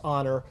 lest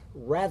dishonor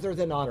rather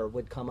than honor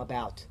would come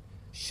about.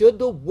 Should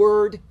the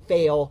word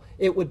fail,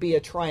 it would be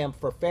a triumph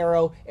for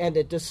Pharaoh and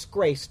a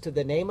disgrace to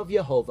the name of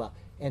Jehovah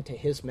and to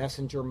his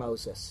messenger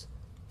Moses.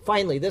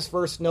 Finally, this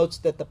verse notes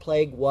that the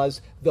plague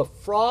was the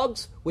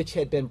frogs which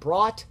had been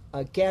brought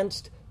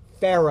against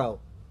Pharaoh.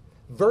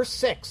 Verse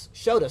 6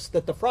 showed us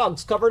that the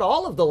frogs covered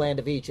all of the land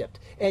of Egypt,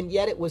 and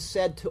yet it was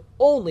said to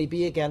only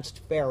be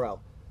against Pharaoh.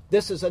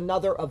 This is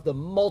another of the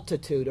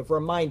multitude of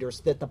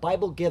reminders that the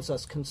Bible gives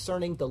us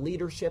concerning the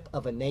leadership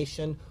of a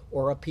nation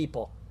or a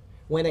people.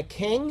 When a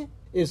king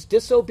is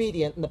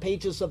disobedient in the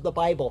pages of the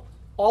Bible,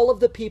 all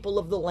of the people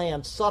of the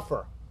land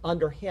suffer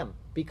under him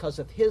because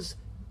of his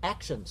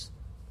actions.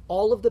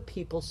 All of the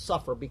people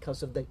suffer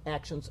because of the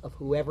actions of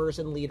whoever is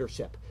in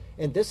leadership.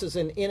 And this is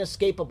an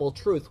inescapable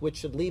truth which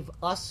should leave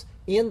us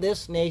in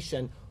this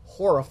nation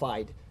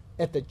horrified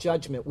at the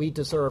judgment we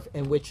deserve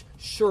and which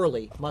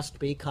surely must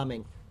be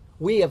coming.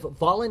 We have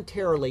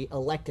voluntarily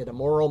elected a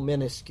moral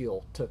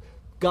minuscule to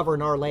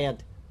govern our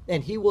land,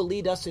 and he will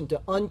lead us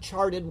into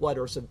uncharted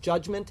waters of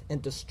judgment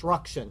and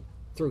destruction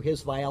through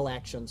his vile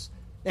actions.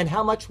 And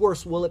how much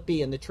worse will it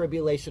be in the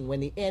tribulation when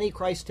the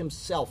Antichrist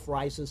himself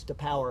rises to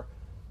power?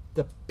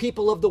 The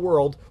people of the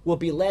world will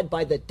be led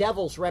by the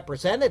devil's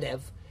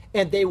representative,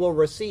 and they will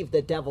receive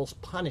the devil's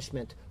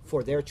punishment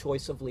for their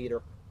choice of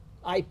leader.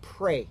 I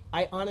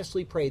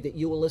honestly pray that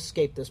you will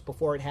escape this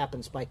before it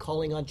happens by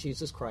calling on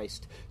Jesus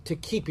Christ to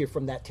keep you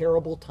from that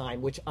terrible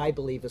time, which I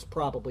believe is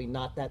probably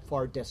not that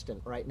far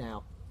distant right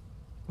now.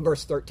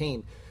 Verse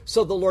 13,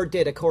 so the Lord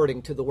did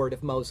according to the word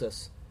of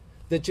Moses.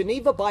 The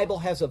Geneva Bible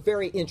has a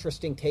very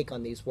interesting take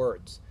on these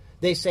words.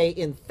 They say,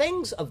 in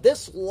things of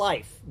this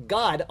life,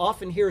 God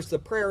often hears the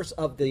prayers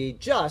of the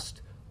just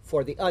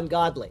for the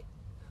ungodly.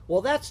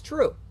 Well, that's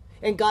true.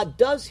 And God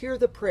does hear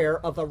the prayer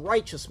of a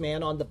righteous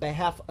man on the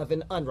behalf of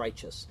an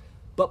unrighteous.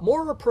 But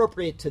more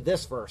appropriate to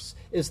this verse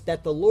is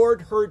that the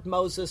Lord heard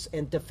Moses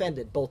and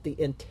defended both the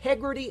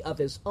integrity of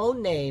his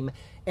own name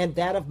and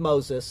that of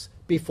Moses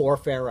before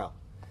Pharaoh.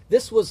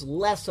 This was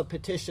less a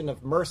petition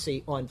of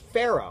mercy on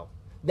Pharaoh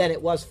than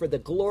it was for the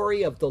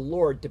glory of the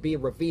Lord to be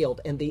revealed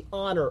and the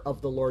honor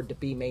of the Lord to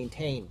be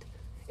maintained.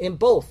 In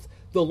both,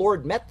 the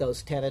Lord met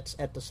those tenets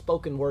at the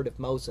spoken word of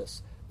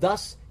Moses.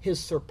 Thus, his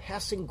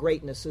surpassing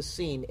greatness is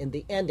seen in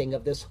the ending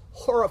of this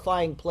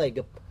horrifying plague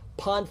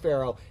upon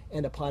Pharaoh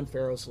and upon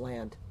Pharaoh's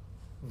land.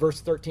 Verse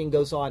 13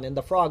 goes on, and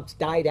the frogs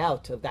died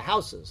out of the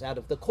houses, out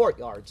of the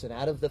courtyards, and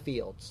out of the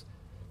fields.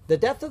 The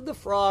death of the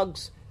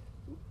frogs,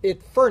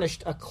 it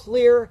furnished a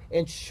clear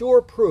and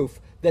sure proof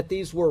that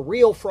these were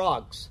real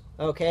frogs.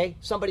 Okay?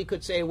 Somebody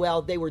could say,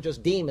 well, they were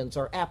just demons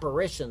or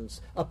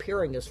apparitions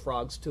appearing as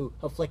frogs to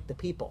afflict the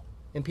people.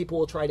 And people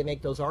will try to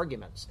make those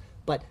arguments.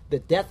 But the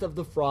death of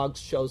the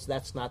frogs shows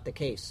that's not the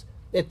case.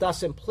 It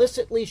thus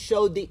implicitly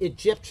showed the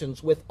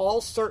Egyptians with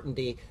all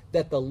certainty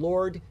that the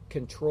Lord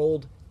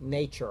controlled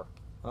nature.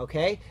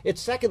 Okay? It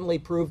secondly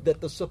proved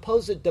that the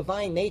supposed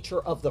divine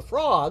nature of the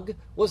frog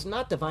was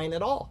not divine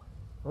at all.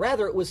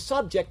 Rather, it was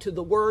subject to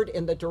the word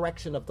and the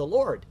direction of the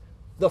Lord.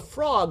 The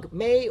frog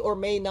may or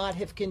may not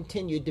have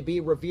continued to be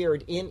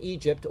revered in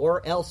Egypt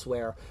or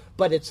elsewhere,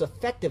 but its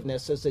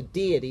effectiveness as a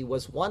deity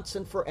was once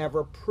and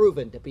forever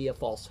proven to be a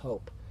false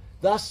hope.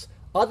 Thus,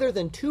 other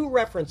than two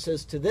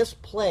references to this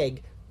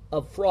plague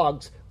of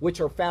frogs,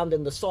 which are found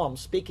in the Psalms,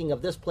 speaking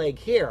of this plague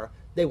here,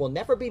 they will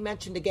never be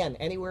mentioned again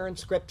anywhere in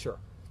Scripture.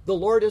 The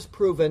Lord has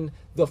proven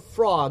the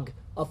frog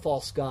a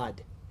false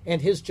god,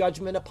 and his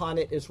judgment upon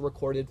it is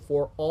recorded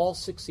for all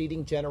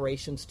succeeding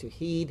generations to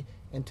heed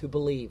and to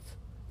believe.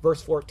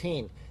 Verse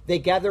 14, they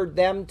gathered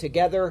them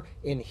together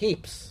in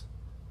heaps.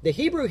 The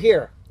Hebrew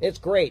here, it's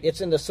great. It's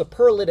in the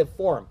superlative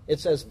form. It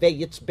says,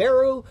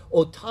 Veyitzberu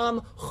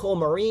otam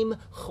chomarim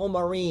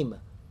chomarim,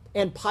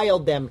 and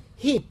piled them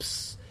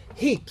heaps,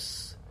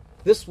 heaps.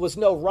 This was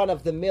no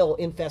run-of-the-mill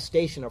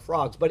infestation of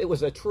frogs, but it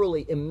was a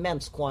truly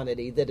immense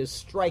quantity that is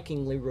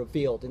strikingly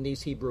revealed in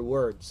these Hebrew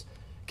words.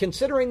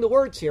 Considering the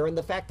words here and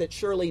the fact that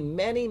surely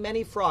many,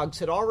 many frogs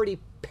had already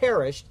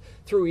perished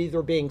through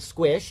either being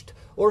squished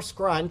or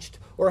scrunched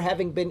or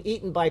having been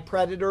eaten by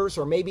predators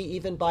or maybe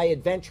even by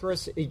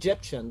adventurous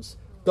Egyptians,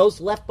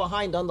 those left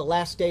behind on the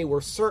last day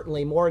were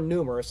certainly more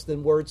numerous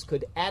than words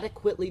could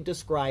adequately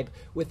describe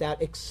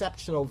without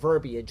exceptional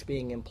verbiage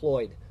being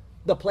employed.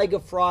 The plague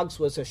of frogs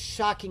was a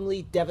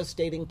shockingly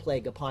devastating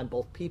plague upon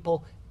both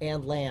people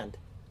and land.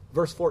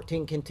 Verse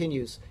 14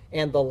 continues,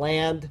 and the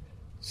land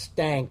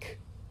stank.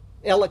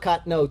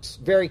 Ellicott notes,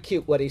 very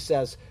cute what he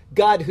says,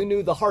 God, who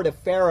knew the heart of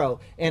Pharaoh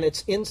and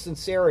its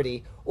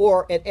insincerity,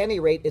 or at any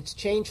rate its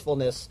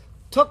changefulness,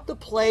 took the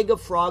plague of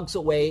frogs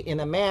away in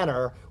a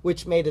manner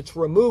which made its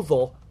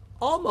removal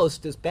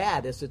almost as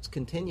bad as its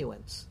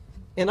continuance.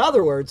 In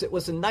other words, it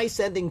was a nice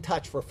ending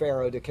touch for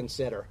Pharaoh to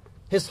consider.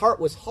 His heart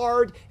was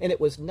hard, and it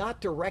was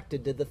not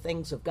directed to the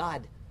things of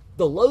God.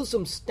 The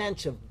loathsome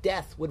stench of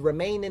death would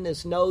remain in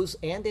his nose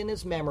and in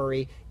his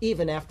memory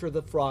even after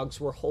the frogs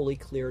were wholly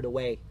cleared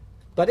away.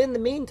 But in the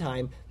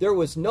meantime, there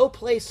was no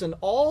place in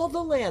all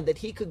the land that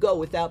he could go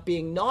without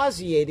being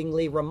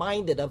nauseatingly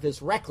reminded of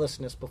his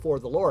recklessness before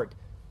the Lord.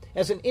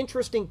 As an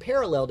interesting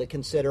parallel to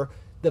consider,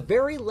 the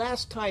very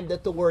last time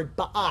that the word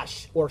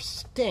ba'ash, or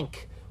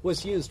stink,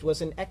 was used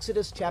was in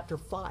Exodus chapter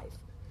 5.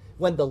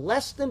 When the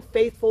less than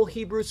faithful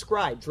Hebrew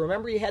scribes,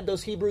 remember you had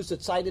those Hebrews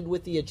that sided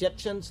with the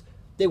Egyptians?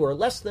 They were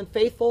less than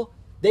faithful.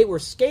 They were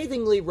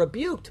scathingly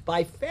rebuked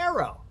by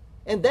Pharaoh.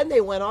 And then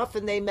they went off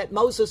and they met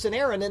Moses and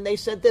Aaron and they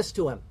said this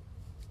to him.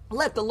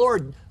 Let the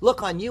Lord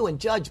look on you and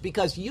judge,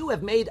 because you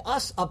have made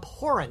us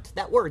abhorrent,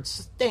 that word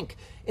stink,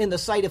 in the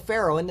sight of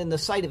Pharaoh and in the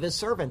sight of his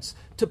servants,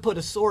 to put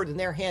a sword in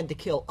their hand to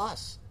kill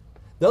us.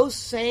 Those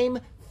same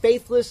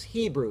faithless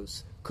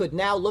Hebrews could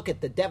now look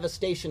at the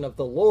devastation of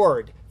the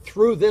Lord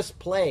through this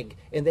plague,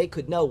 and they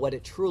could know what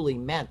it truly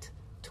meant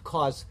to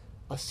cause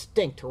a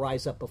stink to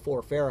rise up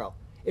before Pharaoh.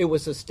 It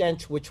was a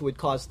stench which would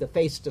cause the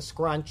face to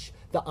scrunch,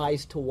 the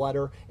eyes to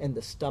water, and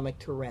the stomach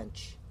to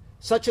wrench.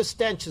 Such a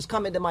stench has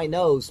come into my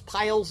nose,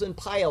 piles and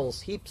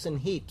piles, heaps and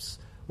heaps.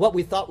 What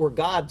we thought were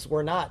gods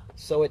were not,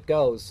 so it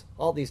goes.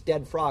 All these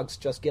dead frogs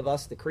just give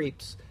us the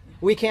creeps.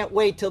 We can't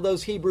wait till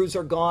those Hebrews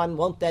are gone.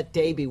 Won't that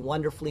day be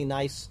wonderfully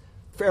nice?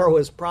 Pharaoh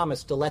has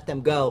promised to let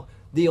them go.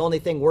 The only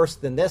thing worse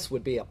than this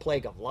would be a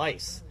plague of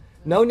lice.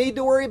 No need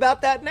to worry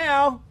about that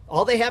now.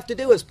 All they have to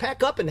do is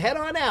pack up and head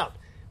on out.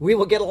 We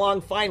will get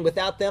along fine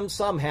without them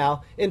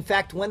somehow. In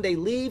fact, when they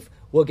leave,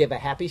 we'll give a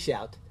happy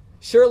shout.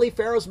 Surely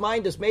Pharaoh's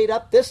mind is made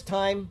up this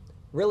time.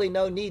 Really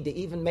no need to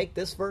even make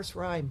this verse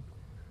rhyme.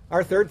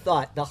 Our third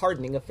thought, the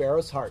hardening of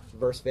Pharaoh's heart,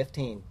 verse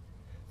 15.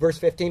 Verse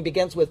 15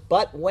 begins with,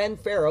 but when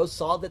Pharaoh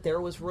saw that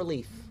there was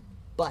relief.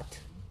 But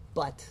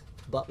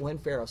when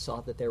Pharaoh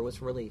saw that there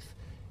was relief.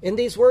 In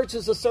these words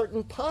is a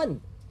certain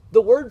pun.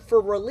 The word for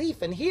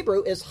relief in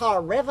Hebrew is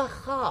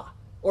ha-revacha,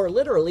 or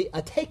literally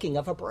a taking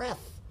of a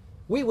breath.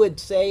 We would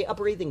say a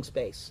breathing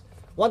space.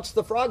 Once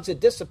the frogs had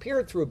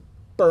disappeared through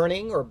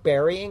burning or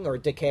burying or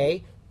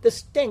decay, the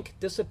stink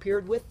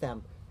disappeared with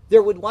them.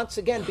 There would once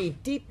again be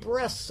deep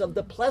breaths of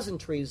the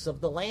pleasantries of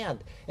the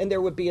land, and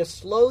there would be a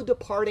slow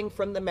departing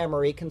from the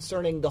memory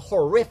concerning the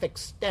horrific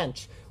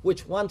stench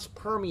which once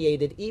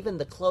permeated even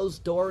the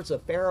closed doors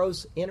of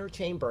Pharaoh's inner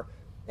chamber.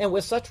 And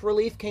with such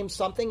relief came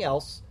something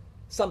else,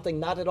 something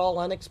not at all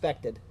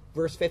unexpected.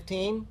 Verse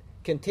 15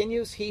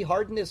 continues, he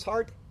hardened his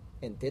heart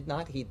and did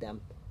not heed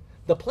them.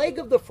 The plague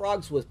of the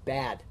frogs was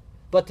bad.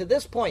 But to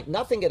this point,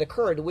 nothing had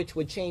occurred which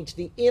would change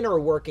the inner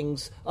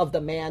workings of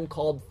the man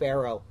called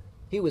Pharaoh.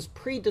 He was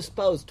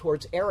predisposed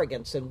towards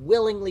arrogance and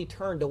willingly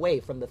turned away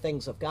from the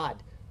things of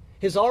God.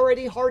 His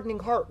already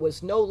hardening heart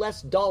was no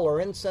less dull or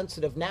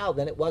insensitive now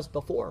than it was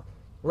before.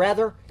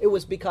 Rather, it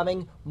was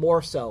becoming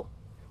more so.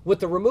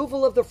 With the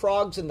removal of the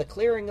frogs and the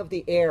clearing of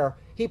the air,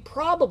 he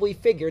probably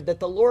figured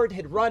that the Lord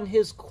had run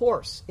his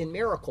course in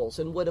miracles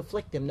and would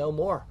afflict him no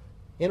more.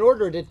 In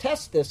order to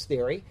test this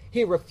theory,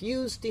 he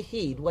refused to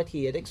heed what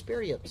he had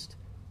experienced.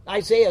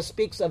 Isaiah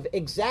speaks of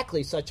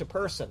exactly such a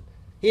person.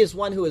 He is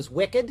one who is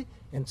wicked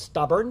and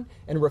stubborn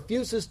and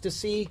refuses to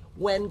see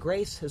when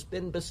grace has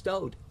been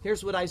bestowed.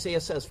 Here's what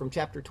Isaiah says from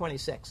chapter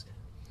 26.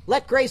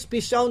 Let grace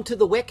be shown to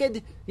the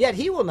wicked, yet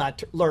he will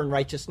not learn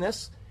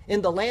righteousness.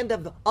 In the land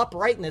of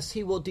uprightness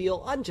he will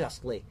deal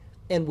unjustly,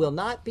 and will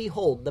not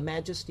behold the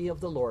majesty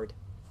of the Lord.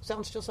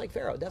 Sounds just like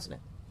Pharaoh, doesn't it?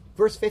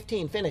 Verse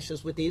 15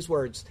 finishes with these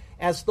words,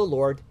 as the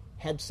Lord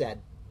had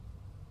said.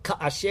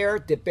 Ka'asher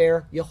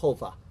deber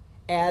Yehovah,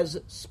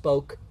 as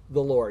spoke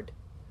the Lord.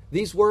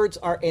 These words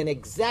are an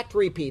exact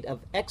repeat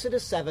of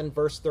Exodus 7,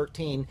 verse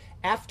 13,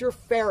 after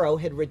Pharaoh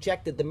had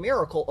rejected the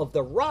miracle of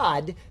the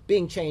rod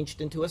being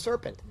changed into a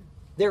serpent.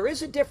 There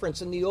is a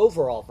difference in the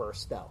overall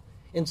verse, though.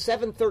 In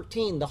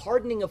 7:13, the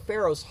hardening of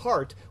Pharaoh's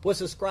heart was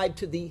ascribed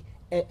to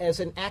as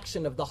an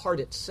action of the heart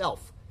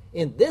itself.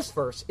 In this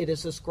verse, it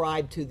is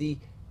ascribed to the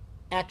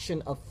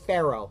action of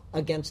Pharaoh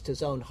against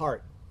his own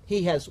heart.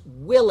 He has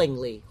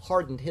willingly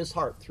hardened his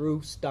heart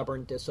through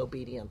stubborn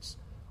disobedience.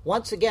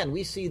 Once again,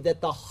 we see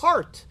that the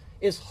heart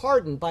is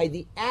hardened by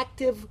the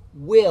active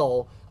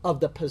will of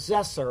the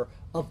possessor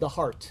of the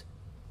heart.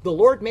 The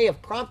Lord may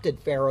have prompted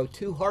Pharaoh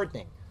to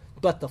hardening,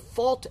 but the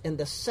fault and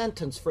the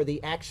sentence for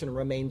the action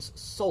remains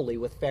solely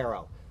with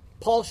Pharaoh.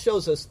 Paul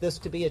shows us this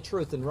to be a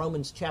truth in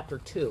Romans chapter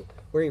 2,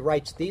 where he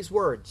writes these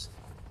words,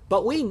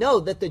 "But we know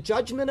that the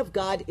judgment of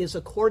God is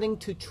according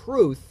to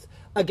truth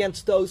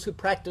against those who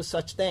practice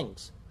such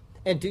things.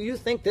 And do you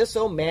think this,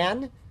 O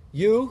man,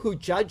 you who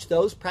judge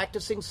those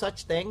practicing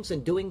such things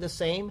and doing the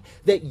same,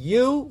 that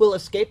you will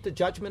escape the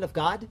judgment of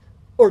God?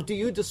 Or do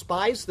you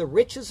despise the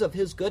riches of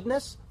his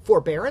goodness,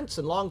 forbearance,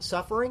 and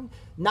long-suffering,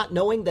 not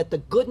knowing that the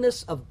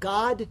goodness of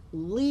God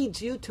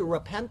leads you to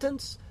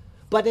repentance?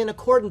 But in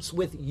accordance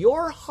with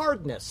your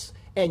hardness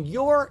and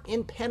your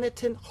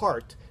impenitent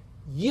heart,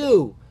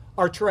 you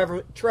are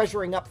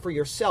treasuring up for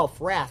yourself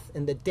wrath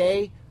in the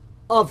day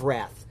of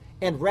wrath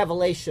and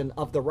revelation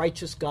of the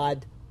righteous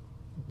God,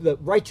 the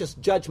righteous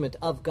judgment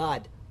of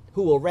God,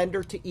 who will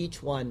render to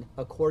each one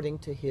according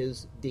to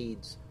his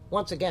deeds."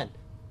 Once again,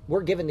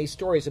 we're given these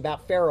stories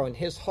about Pharaoh and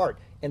his heart,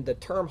 and the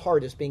term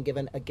heart is being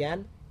given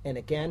again and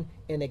again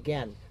and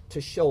again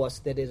to show us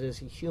that it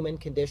is a human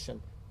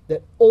condition,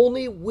 that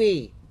only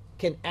we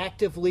can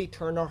actively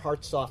turn our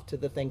hearts off to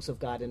the things of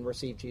God and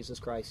receive Jesus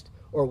Christ,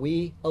 or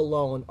we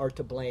alone are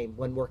to blame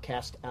when we're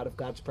cast out of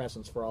God's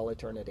presence for all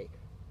eternity.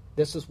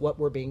 This is what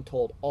we're being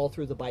told all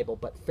through the Bible,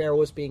 but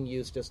Pharaoh is being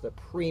used as the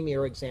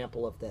premier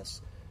example of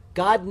this.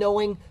 God,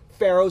 knowing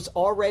Pharaoh's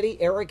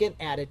already arrogant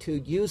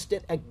attitude, used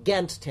it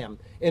against him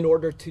in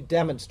order to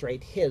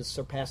demonstrate his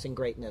surpassing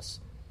greatness.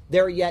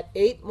 There are yet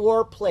 8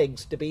 more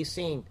plagues to be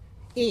seen.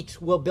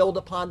 Each will build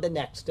upon the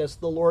next as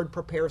the Lord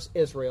prepares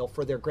Israel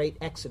for their great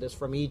exodus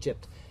from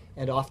Egypt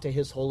and off to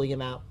his holy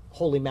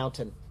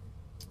mountain.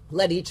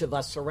 Let each of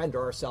us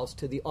surrender ourselves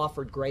to the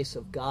offered grace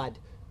of God,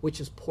 which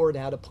is poured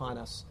out upon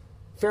us.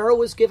 Pharaoh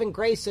was given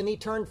grace and he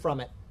turned from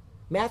it.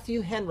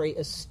 Matthew Henry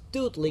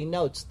astutely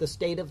notes the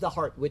state of the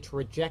heart which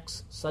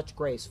rejects such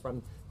grace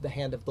from the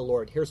hand of the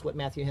Lord. Here's what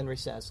Matthew Henry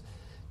says.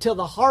 "Till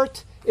the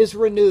heart is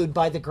renewed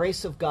by the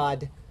grace of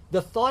God,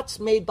 the thoughts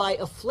made by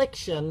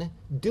affliction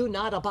do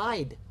not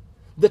abide.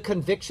 The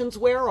convictions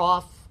wear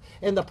off,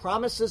 and the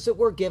promises that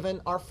were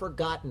given are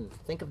forgotten."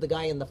 Think of the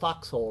guy in the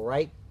foxhole,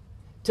 right?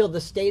 "Till the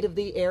state of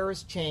the air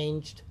is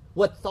changed.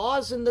 What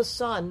thaws in the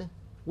sun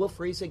will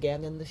freeze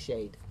again in the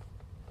shade."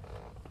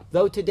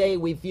 Though today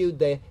we viewed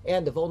the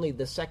end of only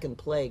the 2nd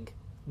plague,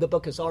 the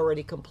book is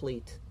already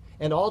complete,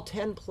 and all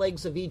 10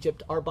 plagues of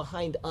Egypt are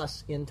behind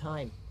us in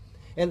time.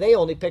 And they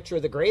only picture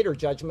the greater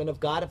judgment of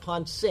God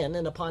upon sin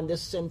and upon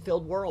this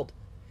sin-filled world.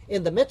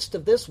 In the midst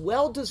of this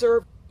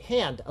well-deserved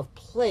hand of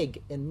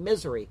plague and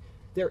misery,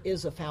 there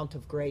is a fount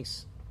of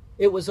grace.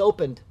 It was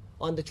opened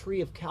on the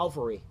tree of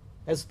Calvary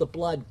as the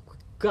blood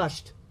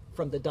gushed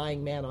from the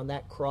dying man on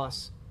that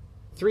cross.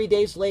 3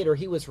 days later,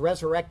 he was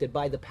resurrected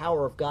by the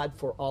power of God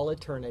for all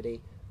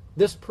eternity.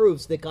 This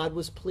proves that God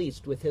was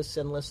pleased with his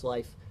sinless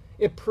life.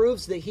 It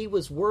proves that he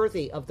was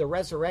worthy of the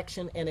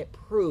resurrection, and it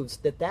proves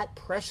that that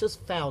precious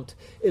fount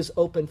is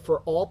open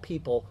for all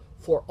people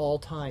for all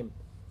time.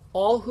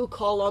 All who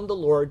call on the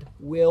Lord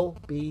will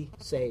be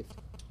saved.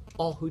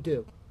 All who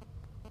do.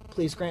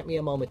 Please grant me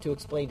a moment to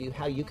explain to you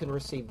how you can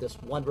receive this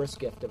wondrous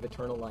gift of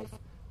eternal life.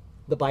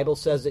 The Bible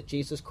says that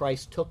Jesus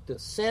Christ took the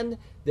sin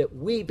that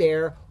we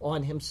bear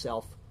on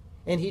himself,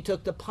 and he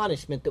took the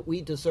punishment that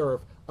we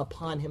deserve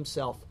upon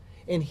himself.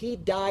 And he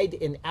died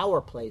in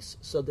our place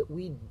so that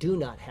we do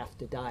not have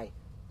to die.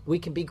 We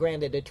can be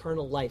granted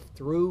eternal life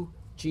through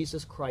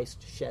Jesus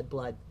Christ's shed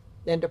blood.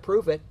 And to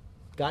prove it,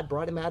 God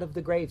brought him out of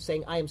the grave,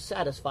 saying, "I am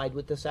satisfied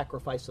with the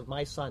sacrifice of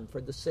my Son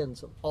for the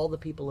sins of all the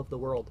people of the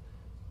world."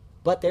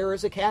 But there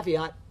is a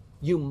caveat.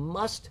 You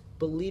must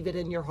believe it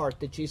in your heart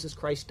that Jesus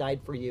Christ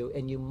died for you,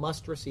 and you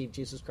must receive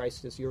Jesus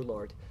Christ as your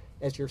Lord,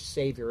 as your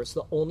Savior, as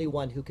the only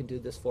one who can do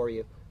this for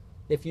you.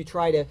 If you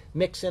try to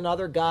mix in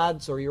other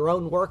gods or your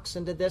own works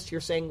into this, you're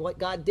saying what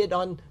God did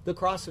on the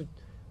cross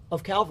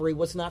of Calvary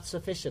was not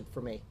sufficient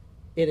for me.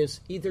 It is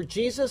either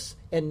Jesus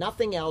and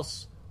nothing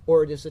else,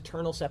 or it is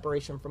eternal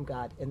separation from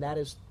God. And that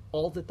is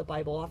all that the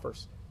Bible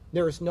offers.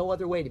 There is no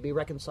other way to be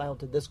reconciled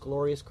to this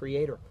glorious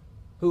Creator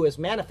who has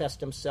manifested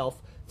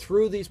himself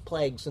through these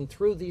plagues and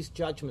through these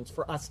judgments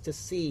for us to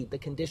see the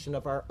condition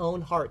of our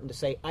own heart and to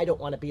say, I don't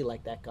want to be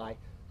like that guy.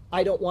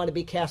 I don't want to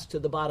be cast to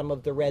the bottom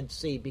of the Red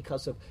Sea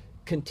because of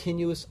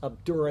continuous,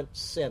 obdurate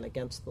sin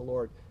against the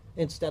Lord.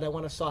 Instead, I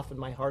want to soften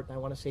my heart and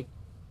I want to say,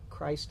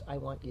 Christ, I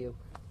want you.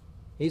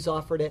 He's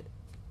offered it.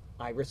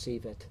 I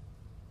receive it.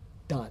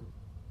 Done.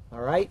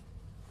 All right?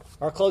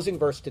 Our closing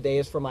verse today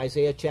is from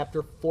Isaiah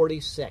chapter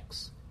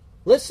 46.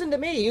 Listen to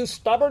me, you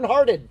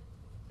stubborn-hearted,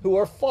 who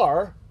are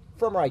far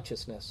from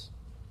righteousness.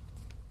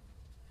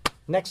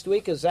 Next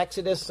week is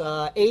Exodus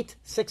 8,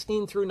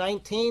 16 through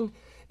 19.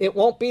 It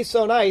won't be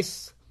so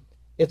nice.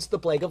 It's the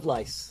plague of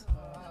lice.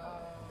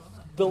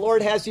 The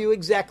Lord has you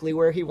exactly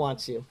where he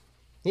wants you.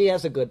 He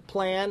has a good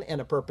plan and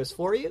a purpose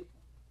for you.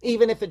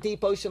 Even if a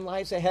deep ocean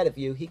lies ahead of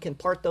you, he can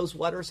part those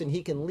waters and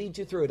he can lead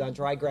you through it on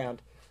dry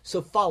ground.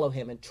 So follow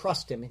him and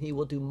trust him, and he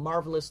will do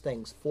marvelous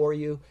things for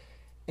you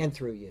and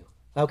through you.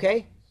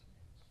 Okay?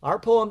 Our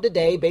poem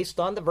today, based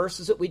on the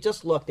verses that we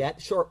just looked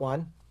at, short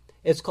one,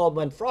 is called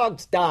When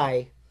Frogs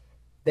Die,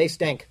 They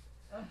Stink.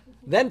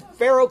 Then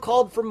Pharaoh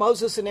called for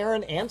Moses and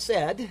Aaron and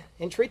said,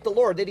 Entreat the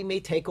Lord that he may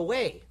take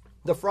away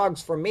the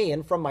frogs from me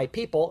and from my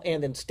people,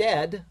 and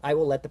instead I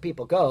will let the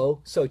people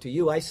go. So to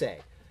you I say,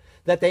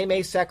 that they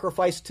may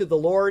sacrifice to the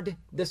Lord.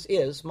 This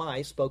is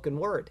my spoken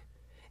word.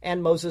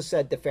 And Moses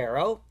said to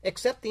Pharaoh,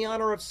 Accept the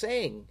honor of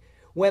saying,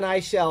 When I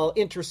shall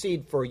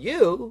intercede for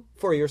you,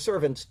 for your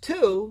servants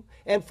too,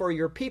 and for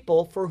your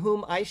people, for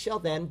whom I shall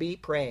then be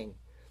praying,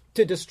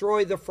 to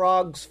destroy the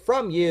frogs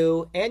from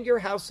you and your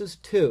houses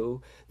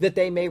too, that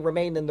they may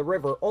remain in the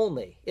river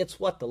only. It's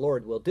what the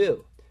Lord will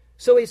do.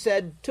 So he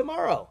said,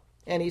 Tomorrow.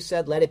 And he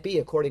said, Let it be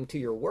according to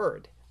your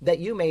word, that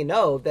you may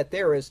know that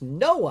there is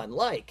no one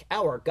like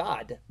our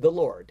God, the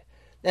Lord.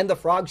 And the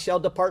frogs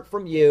shall depart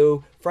from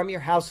you, from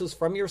your houses,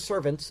 from your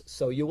servants,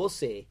 so you will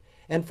see,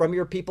 and from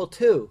your people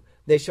too.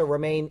 They shall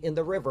remain in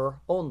the river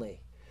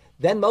only.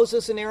 Then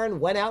Moses and Aaron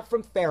went out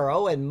from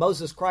Pharaoh, and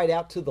Moses cried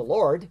out to the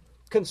Lord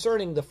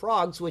concerning the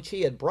frogs which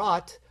he had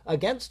brought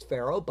against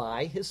Pharaoh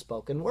by his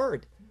spoken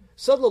word.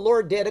 So the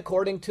Lord did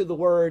according to the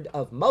word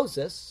of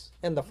Moses,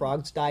 and the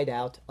frogs died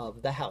out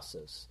of the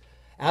houses.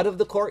 Out of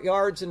the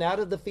courtyards and out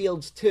of the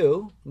fields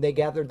too, they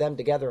gathered them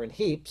together in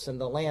heaps,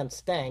 and the land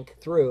stank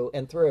through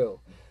and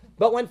through.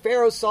 But when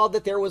Pharaoh saw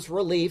that there was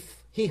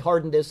relief, he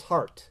hardened his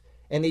heart,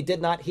 and he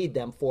did not heed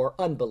them for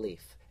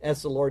unbelief,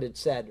 as the Lord had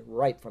said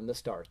right from the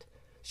start.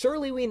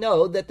 Surely we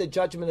know that the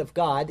judgment of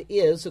God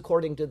is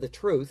according to the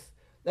truth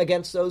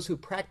against those who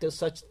practice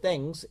such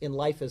things in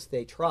life as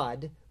they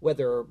trod,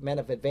 whether men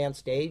of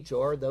advanced age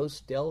or those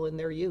still in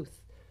their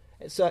youth.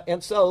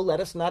 And so let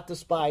us not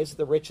despise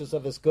the riches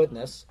of his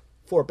goodness,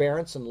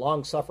 forbearance and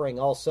long-suffering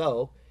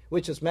also,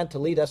 which is meant to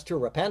lead us to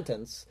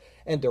repentance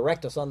and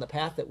direct us on the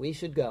path that we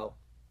should go.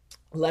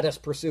 Let us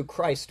pursue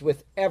Christ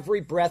with every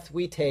breath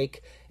we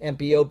take and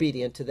be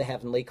obedient to the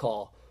heavenly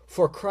call.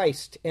 For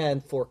Christ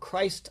and for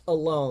Christ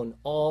alone,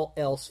 all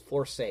else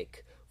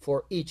forsake.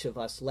 For each of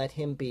us, let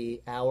him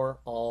be our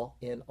all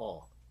in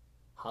all.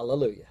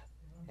 Hallelujah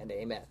and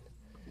amen.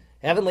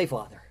 Heavenly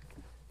Father,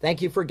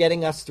 thank you for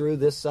getting us through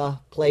this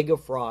plague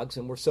of frogs,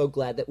 and we're so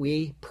glad that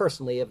we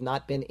personally have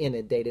not been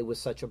inundated with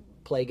such a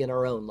plague in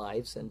our own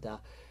lives. And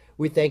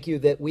we thank you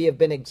that we have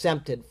been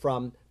exempted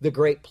from the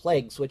great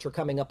plagues which are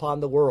coming upon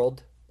the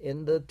world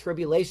in the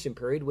tribulation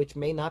period, which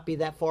may not be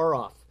that far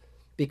off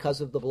because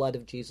of the blood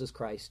of Jesus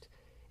Christ.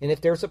 And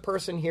if there's a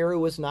person here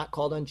who has not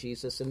called on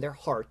Jesus in their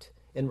heart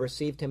and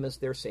received him as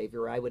their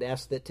Savior, I would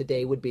ask that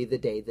today would be the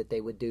day that they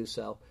would do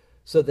so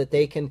that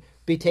they can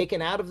be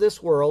taken out of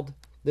this world,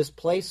 this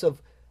place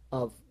of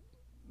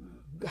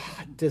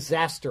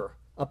disaster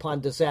upon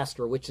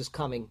disaster, which is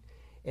coming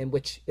and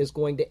which is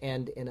going to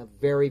end in a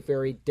very,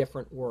 very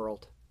different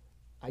world.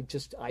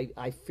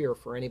 I fear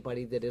for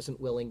anybody that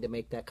isn't willing to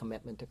make that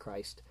commitment to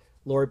Christ.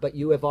 Lord, but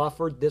you have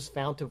offered this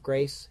fount of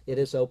grace. It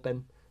is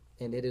open,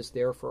 and it is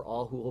there for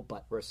all who will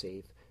but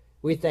receive.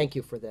 We thank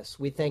you for this.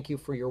 We thank you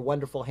for your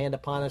wonderful hand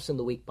upon us in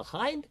the week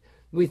behind.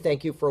 We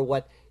thank you for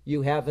what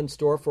you have in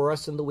store for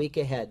us in the week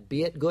ahead.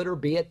 Be it good or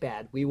be it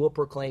bad, we will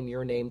proclaim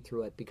your name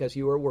through it because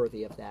you are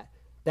worthy of that.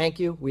 Thank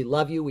you. We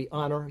love you. We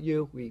honor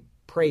you. We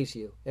praise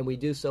you. And we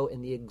do so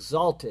in the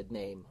exalted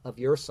name of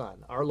your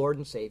Son, our Lord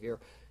and Savior,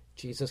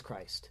 Jesus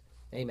Christ.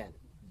 Amen.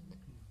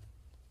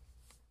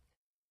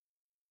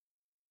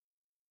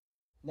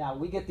 Now,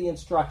 we get the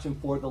instruction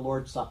for the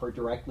Lord's Supper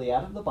directly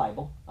out of the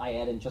Bible. I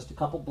add in just a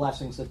couple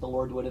blessings that the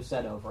Lord would have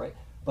said over it.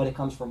 But it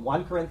comes from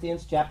 1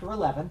 Corinthians chapter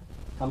 11.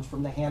 It comes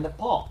from the hand of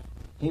Paul.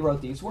 He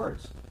wrote these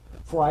words,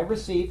 For I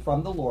received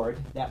from the Lord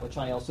that which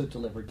I also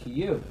delivered to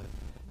you,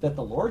 that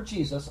the Lord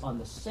Jesus, on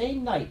the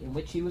same night in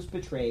which he was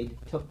betrayed,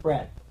 took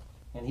bread.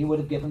 And he would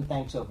have given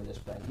thanks over this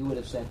bread. He would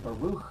have said,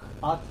 Baruch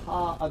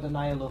atah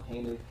Adonai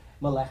Eloheinu,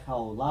 melech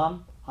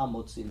haolam,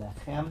 hamotzi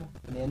lechem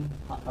min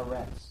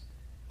haaretz.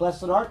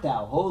 Blessed art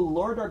thou, O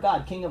Lord our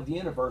God, King of the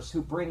universe,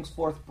 who brings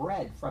forth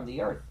bread from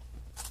the earth.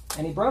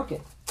 And he broke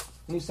it.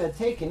 And he said,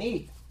 take and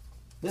eat.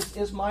 This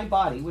is my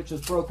body, which is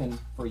broken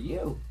for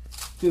you.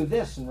 Do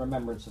this in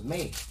remembrance of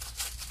me.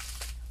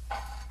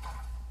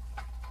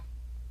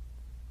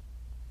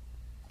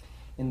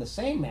 In the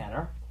same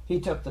manner, he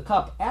took the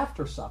cup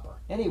after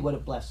supper, and he would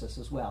have blessed us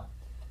as well.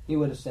 He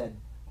would have said,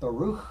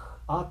 Baruch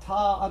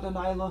atah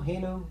Adonai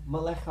Eloheinu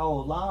melech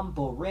haolam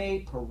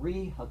borei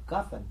peri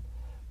hagafen.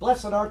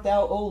 Blessed art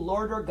thou, O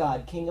Lord our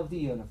God, King of the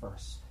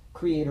universe,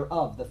 creator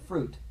of the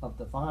fruit of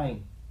the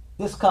vine.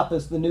 This cup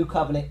is the new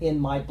covenant in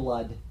my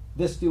blood.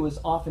 This do as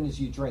often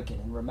as you drink it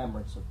in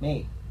remembrance of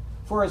me.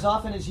 For as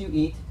often as you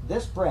eat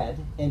this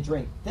bread and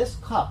drink this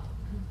cup,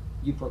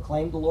 you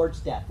proclaim the Lord's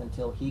death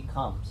until he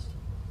comes.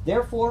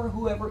 Therefore,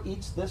 whoever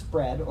eats this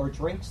bread or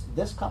drinks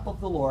this cup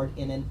of the Lord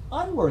in an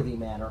unworthy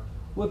manner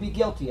will be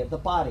guilty of the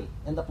body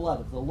and the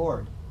blood of the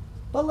Lord.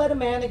 But let a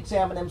man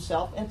examine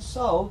himself, and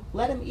so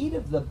let him eat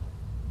of the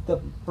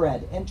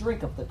bread and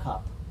drink of the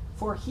cup.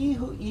 For he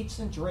who eats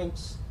and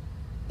drinks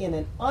in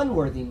an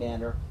unworthy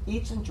manner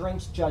eats and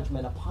drinks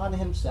judgment upon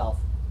himself,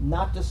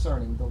 not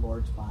discerning the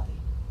Lord's body.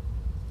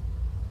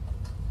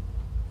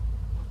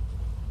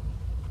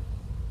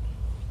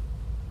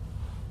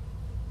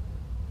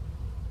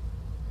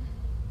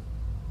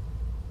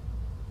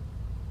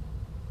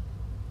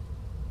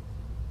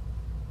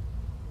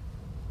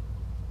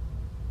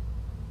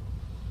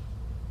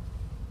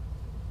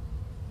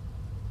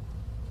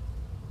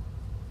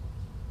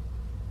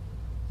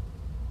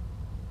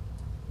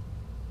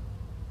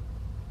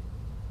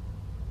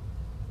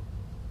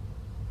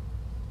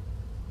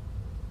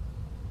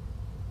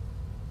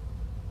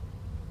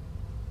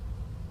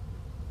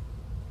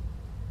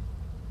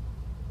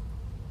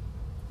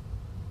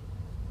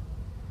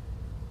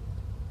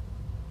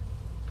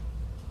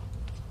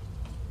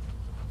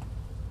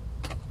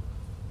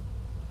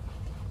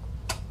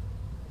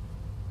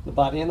 The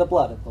body and the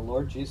blood of the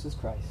Lord Jesus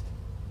Christ.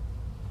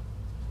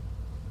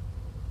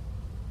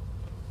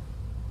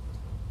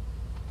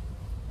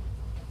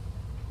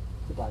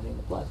 The body and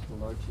the blood of the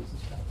Lord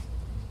Jesus Christ.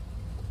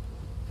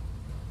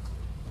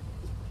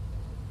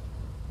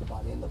 The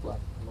body and the blood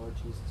of the Lord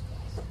Jesus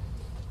Christ.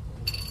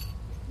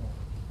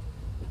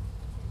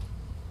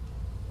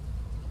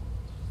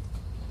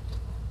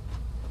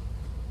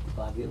 The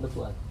body and the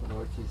blood of the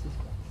Lord Jesus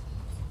Christ.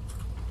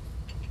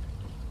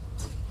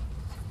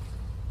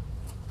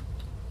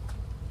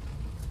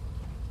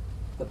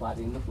 The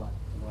body and the blood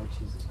of the Lord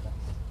Jesus Christ.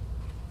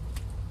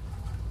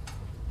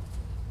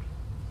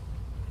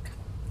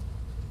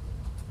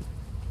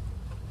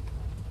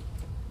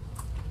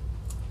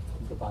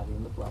 The body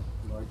and the blood of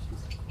the Lord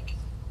Jesus Christ.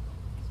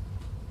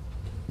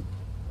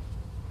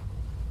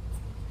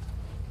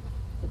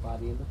 The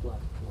body and the blood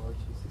of the Lord Jesus Christ. The body and the blood of the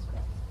Lord Jesus Christ.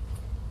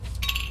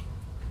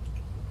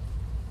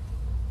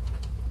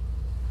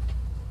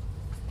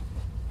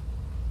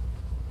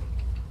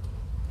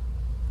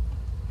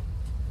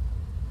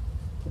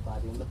 The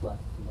body and the blood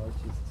of the Lord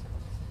Jesus Christ.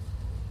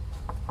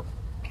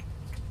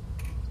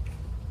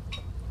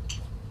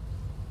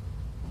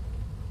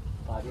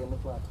 The body and the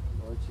blood of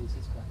the Lord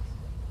Jesus Christ.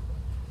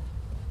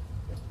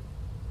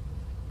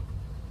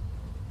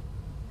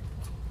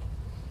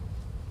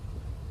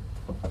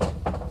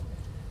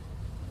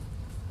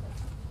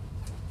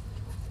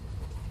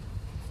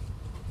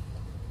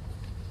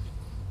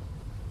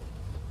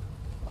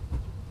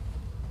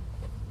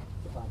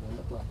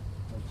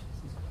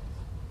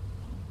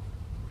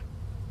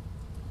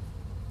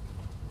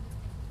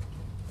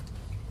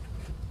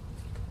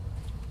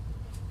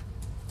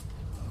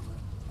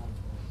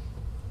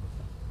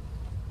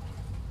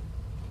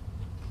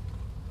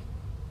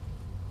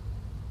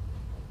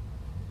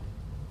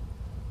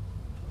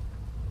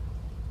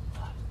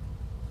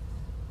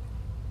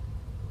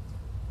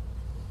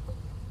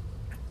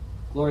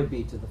 Glory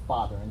be to the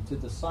Father, and to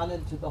the Son,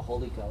 and to the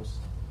Holy Ghost,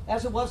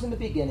 as it was in the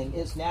beginning,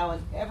 is now,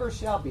 and ever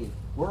shall be,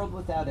 world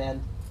without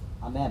end.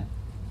 Amen.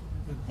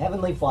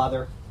 Heavenly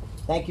Father,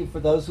 thank you for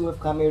those who have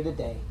come here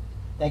today.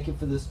 Thank you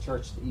for this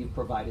church that you've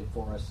provided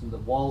for us, and the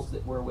walls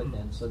that we're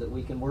within, so that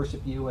we can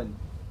worship you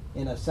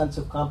in a sense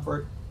of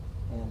comfort.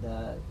 And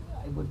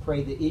I would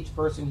pray that each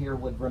person here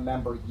would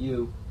remember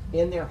you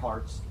in their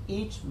hearts,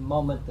 each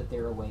moment that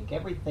they're awake,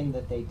 everything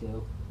that they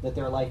do, that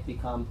their life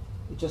become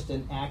just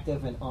an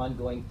active and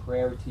ongoing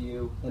prayer to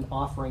you, an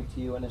offering to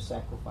you, and a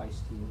sacrifice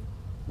to you.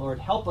 Lord,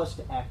 help us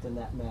to act in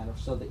that manner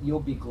so that you'll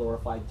be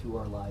glorified through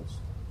our lives.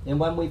 And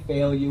when we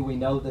fail you, we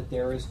know that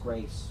there is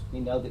grace.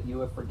 We know that you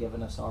have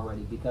forgiven us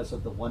already because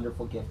of the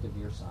wonderful gift of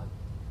your Son.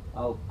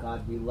 Oh,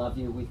 God, we love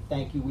you. We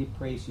thank you. We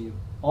praise you.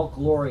 All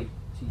glory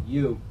to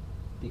you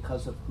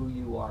because of who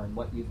you are and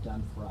what you've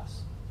done for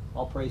us.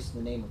 All praise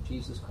in the name of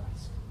Jesus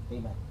Christ.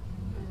 Amen.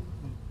 Amen.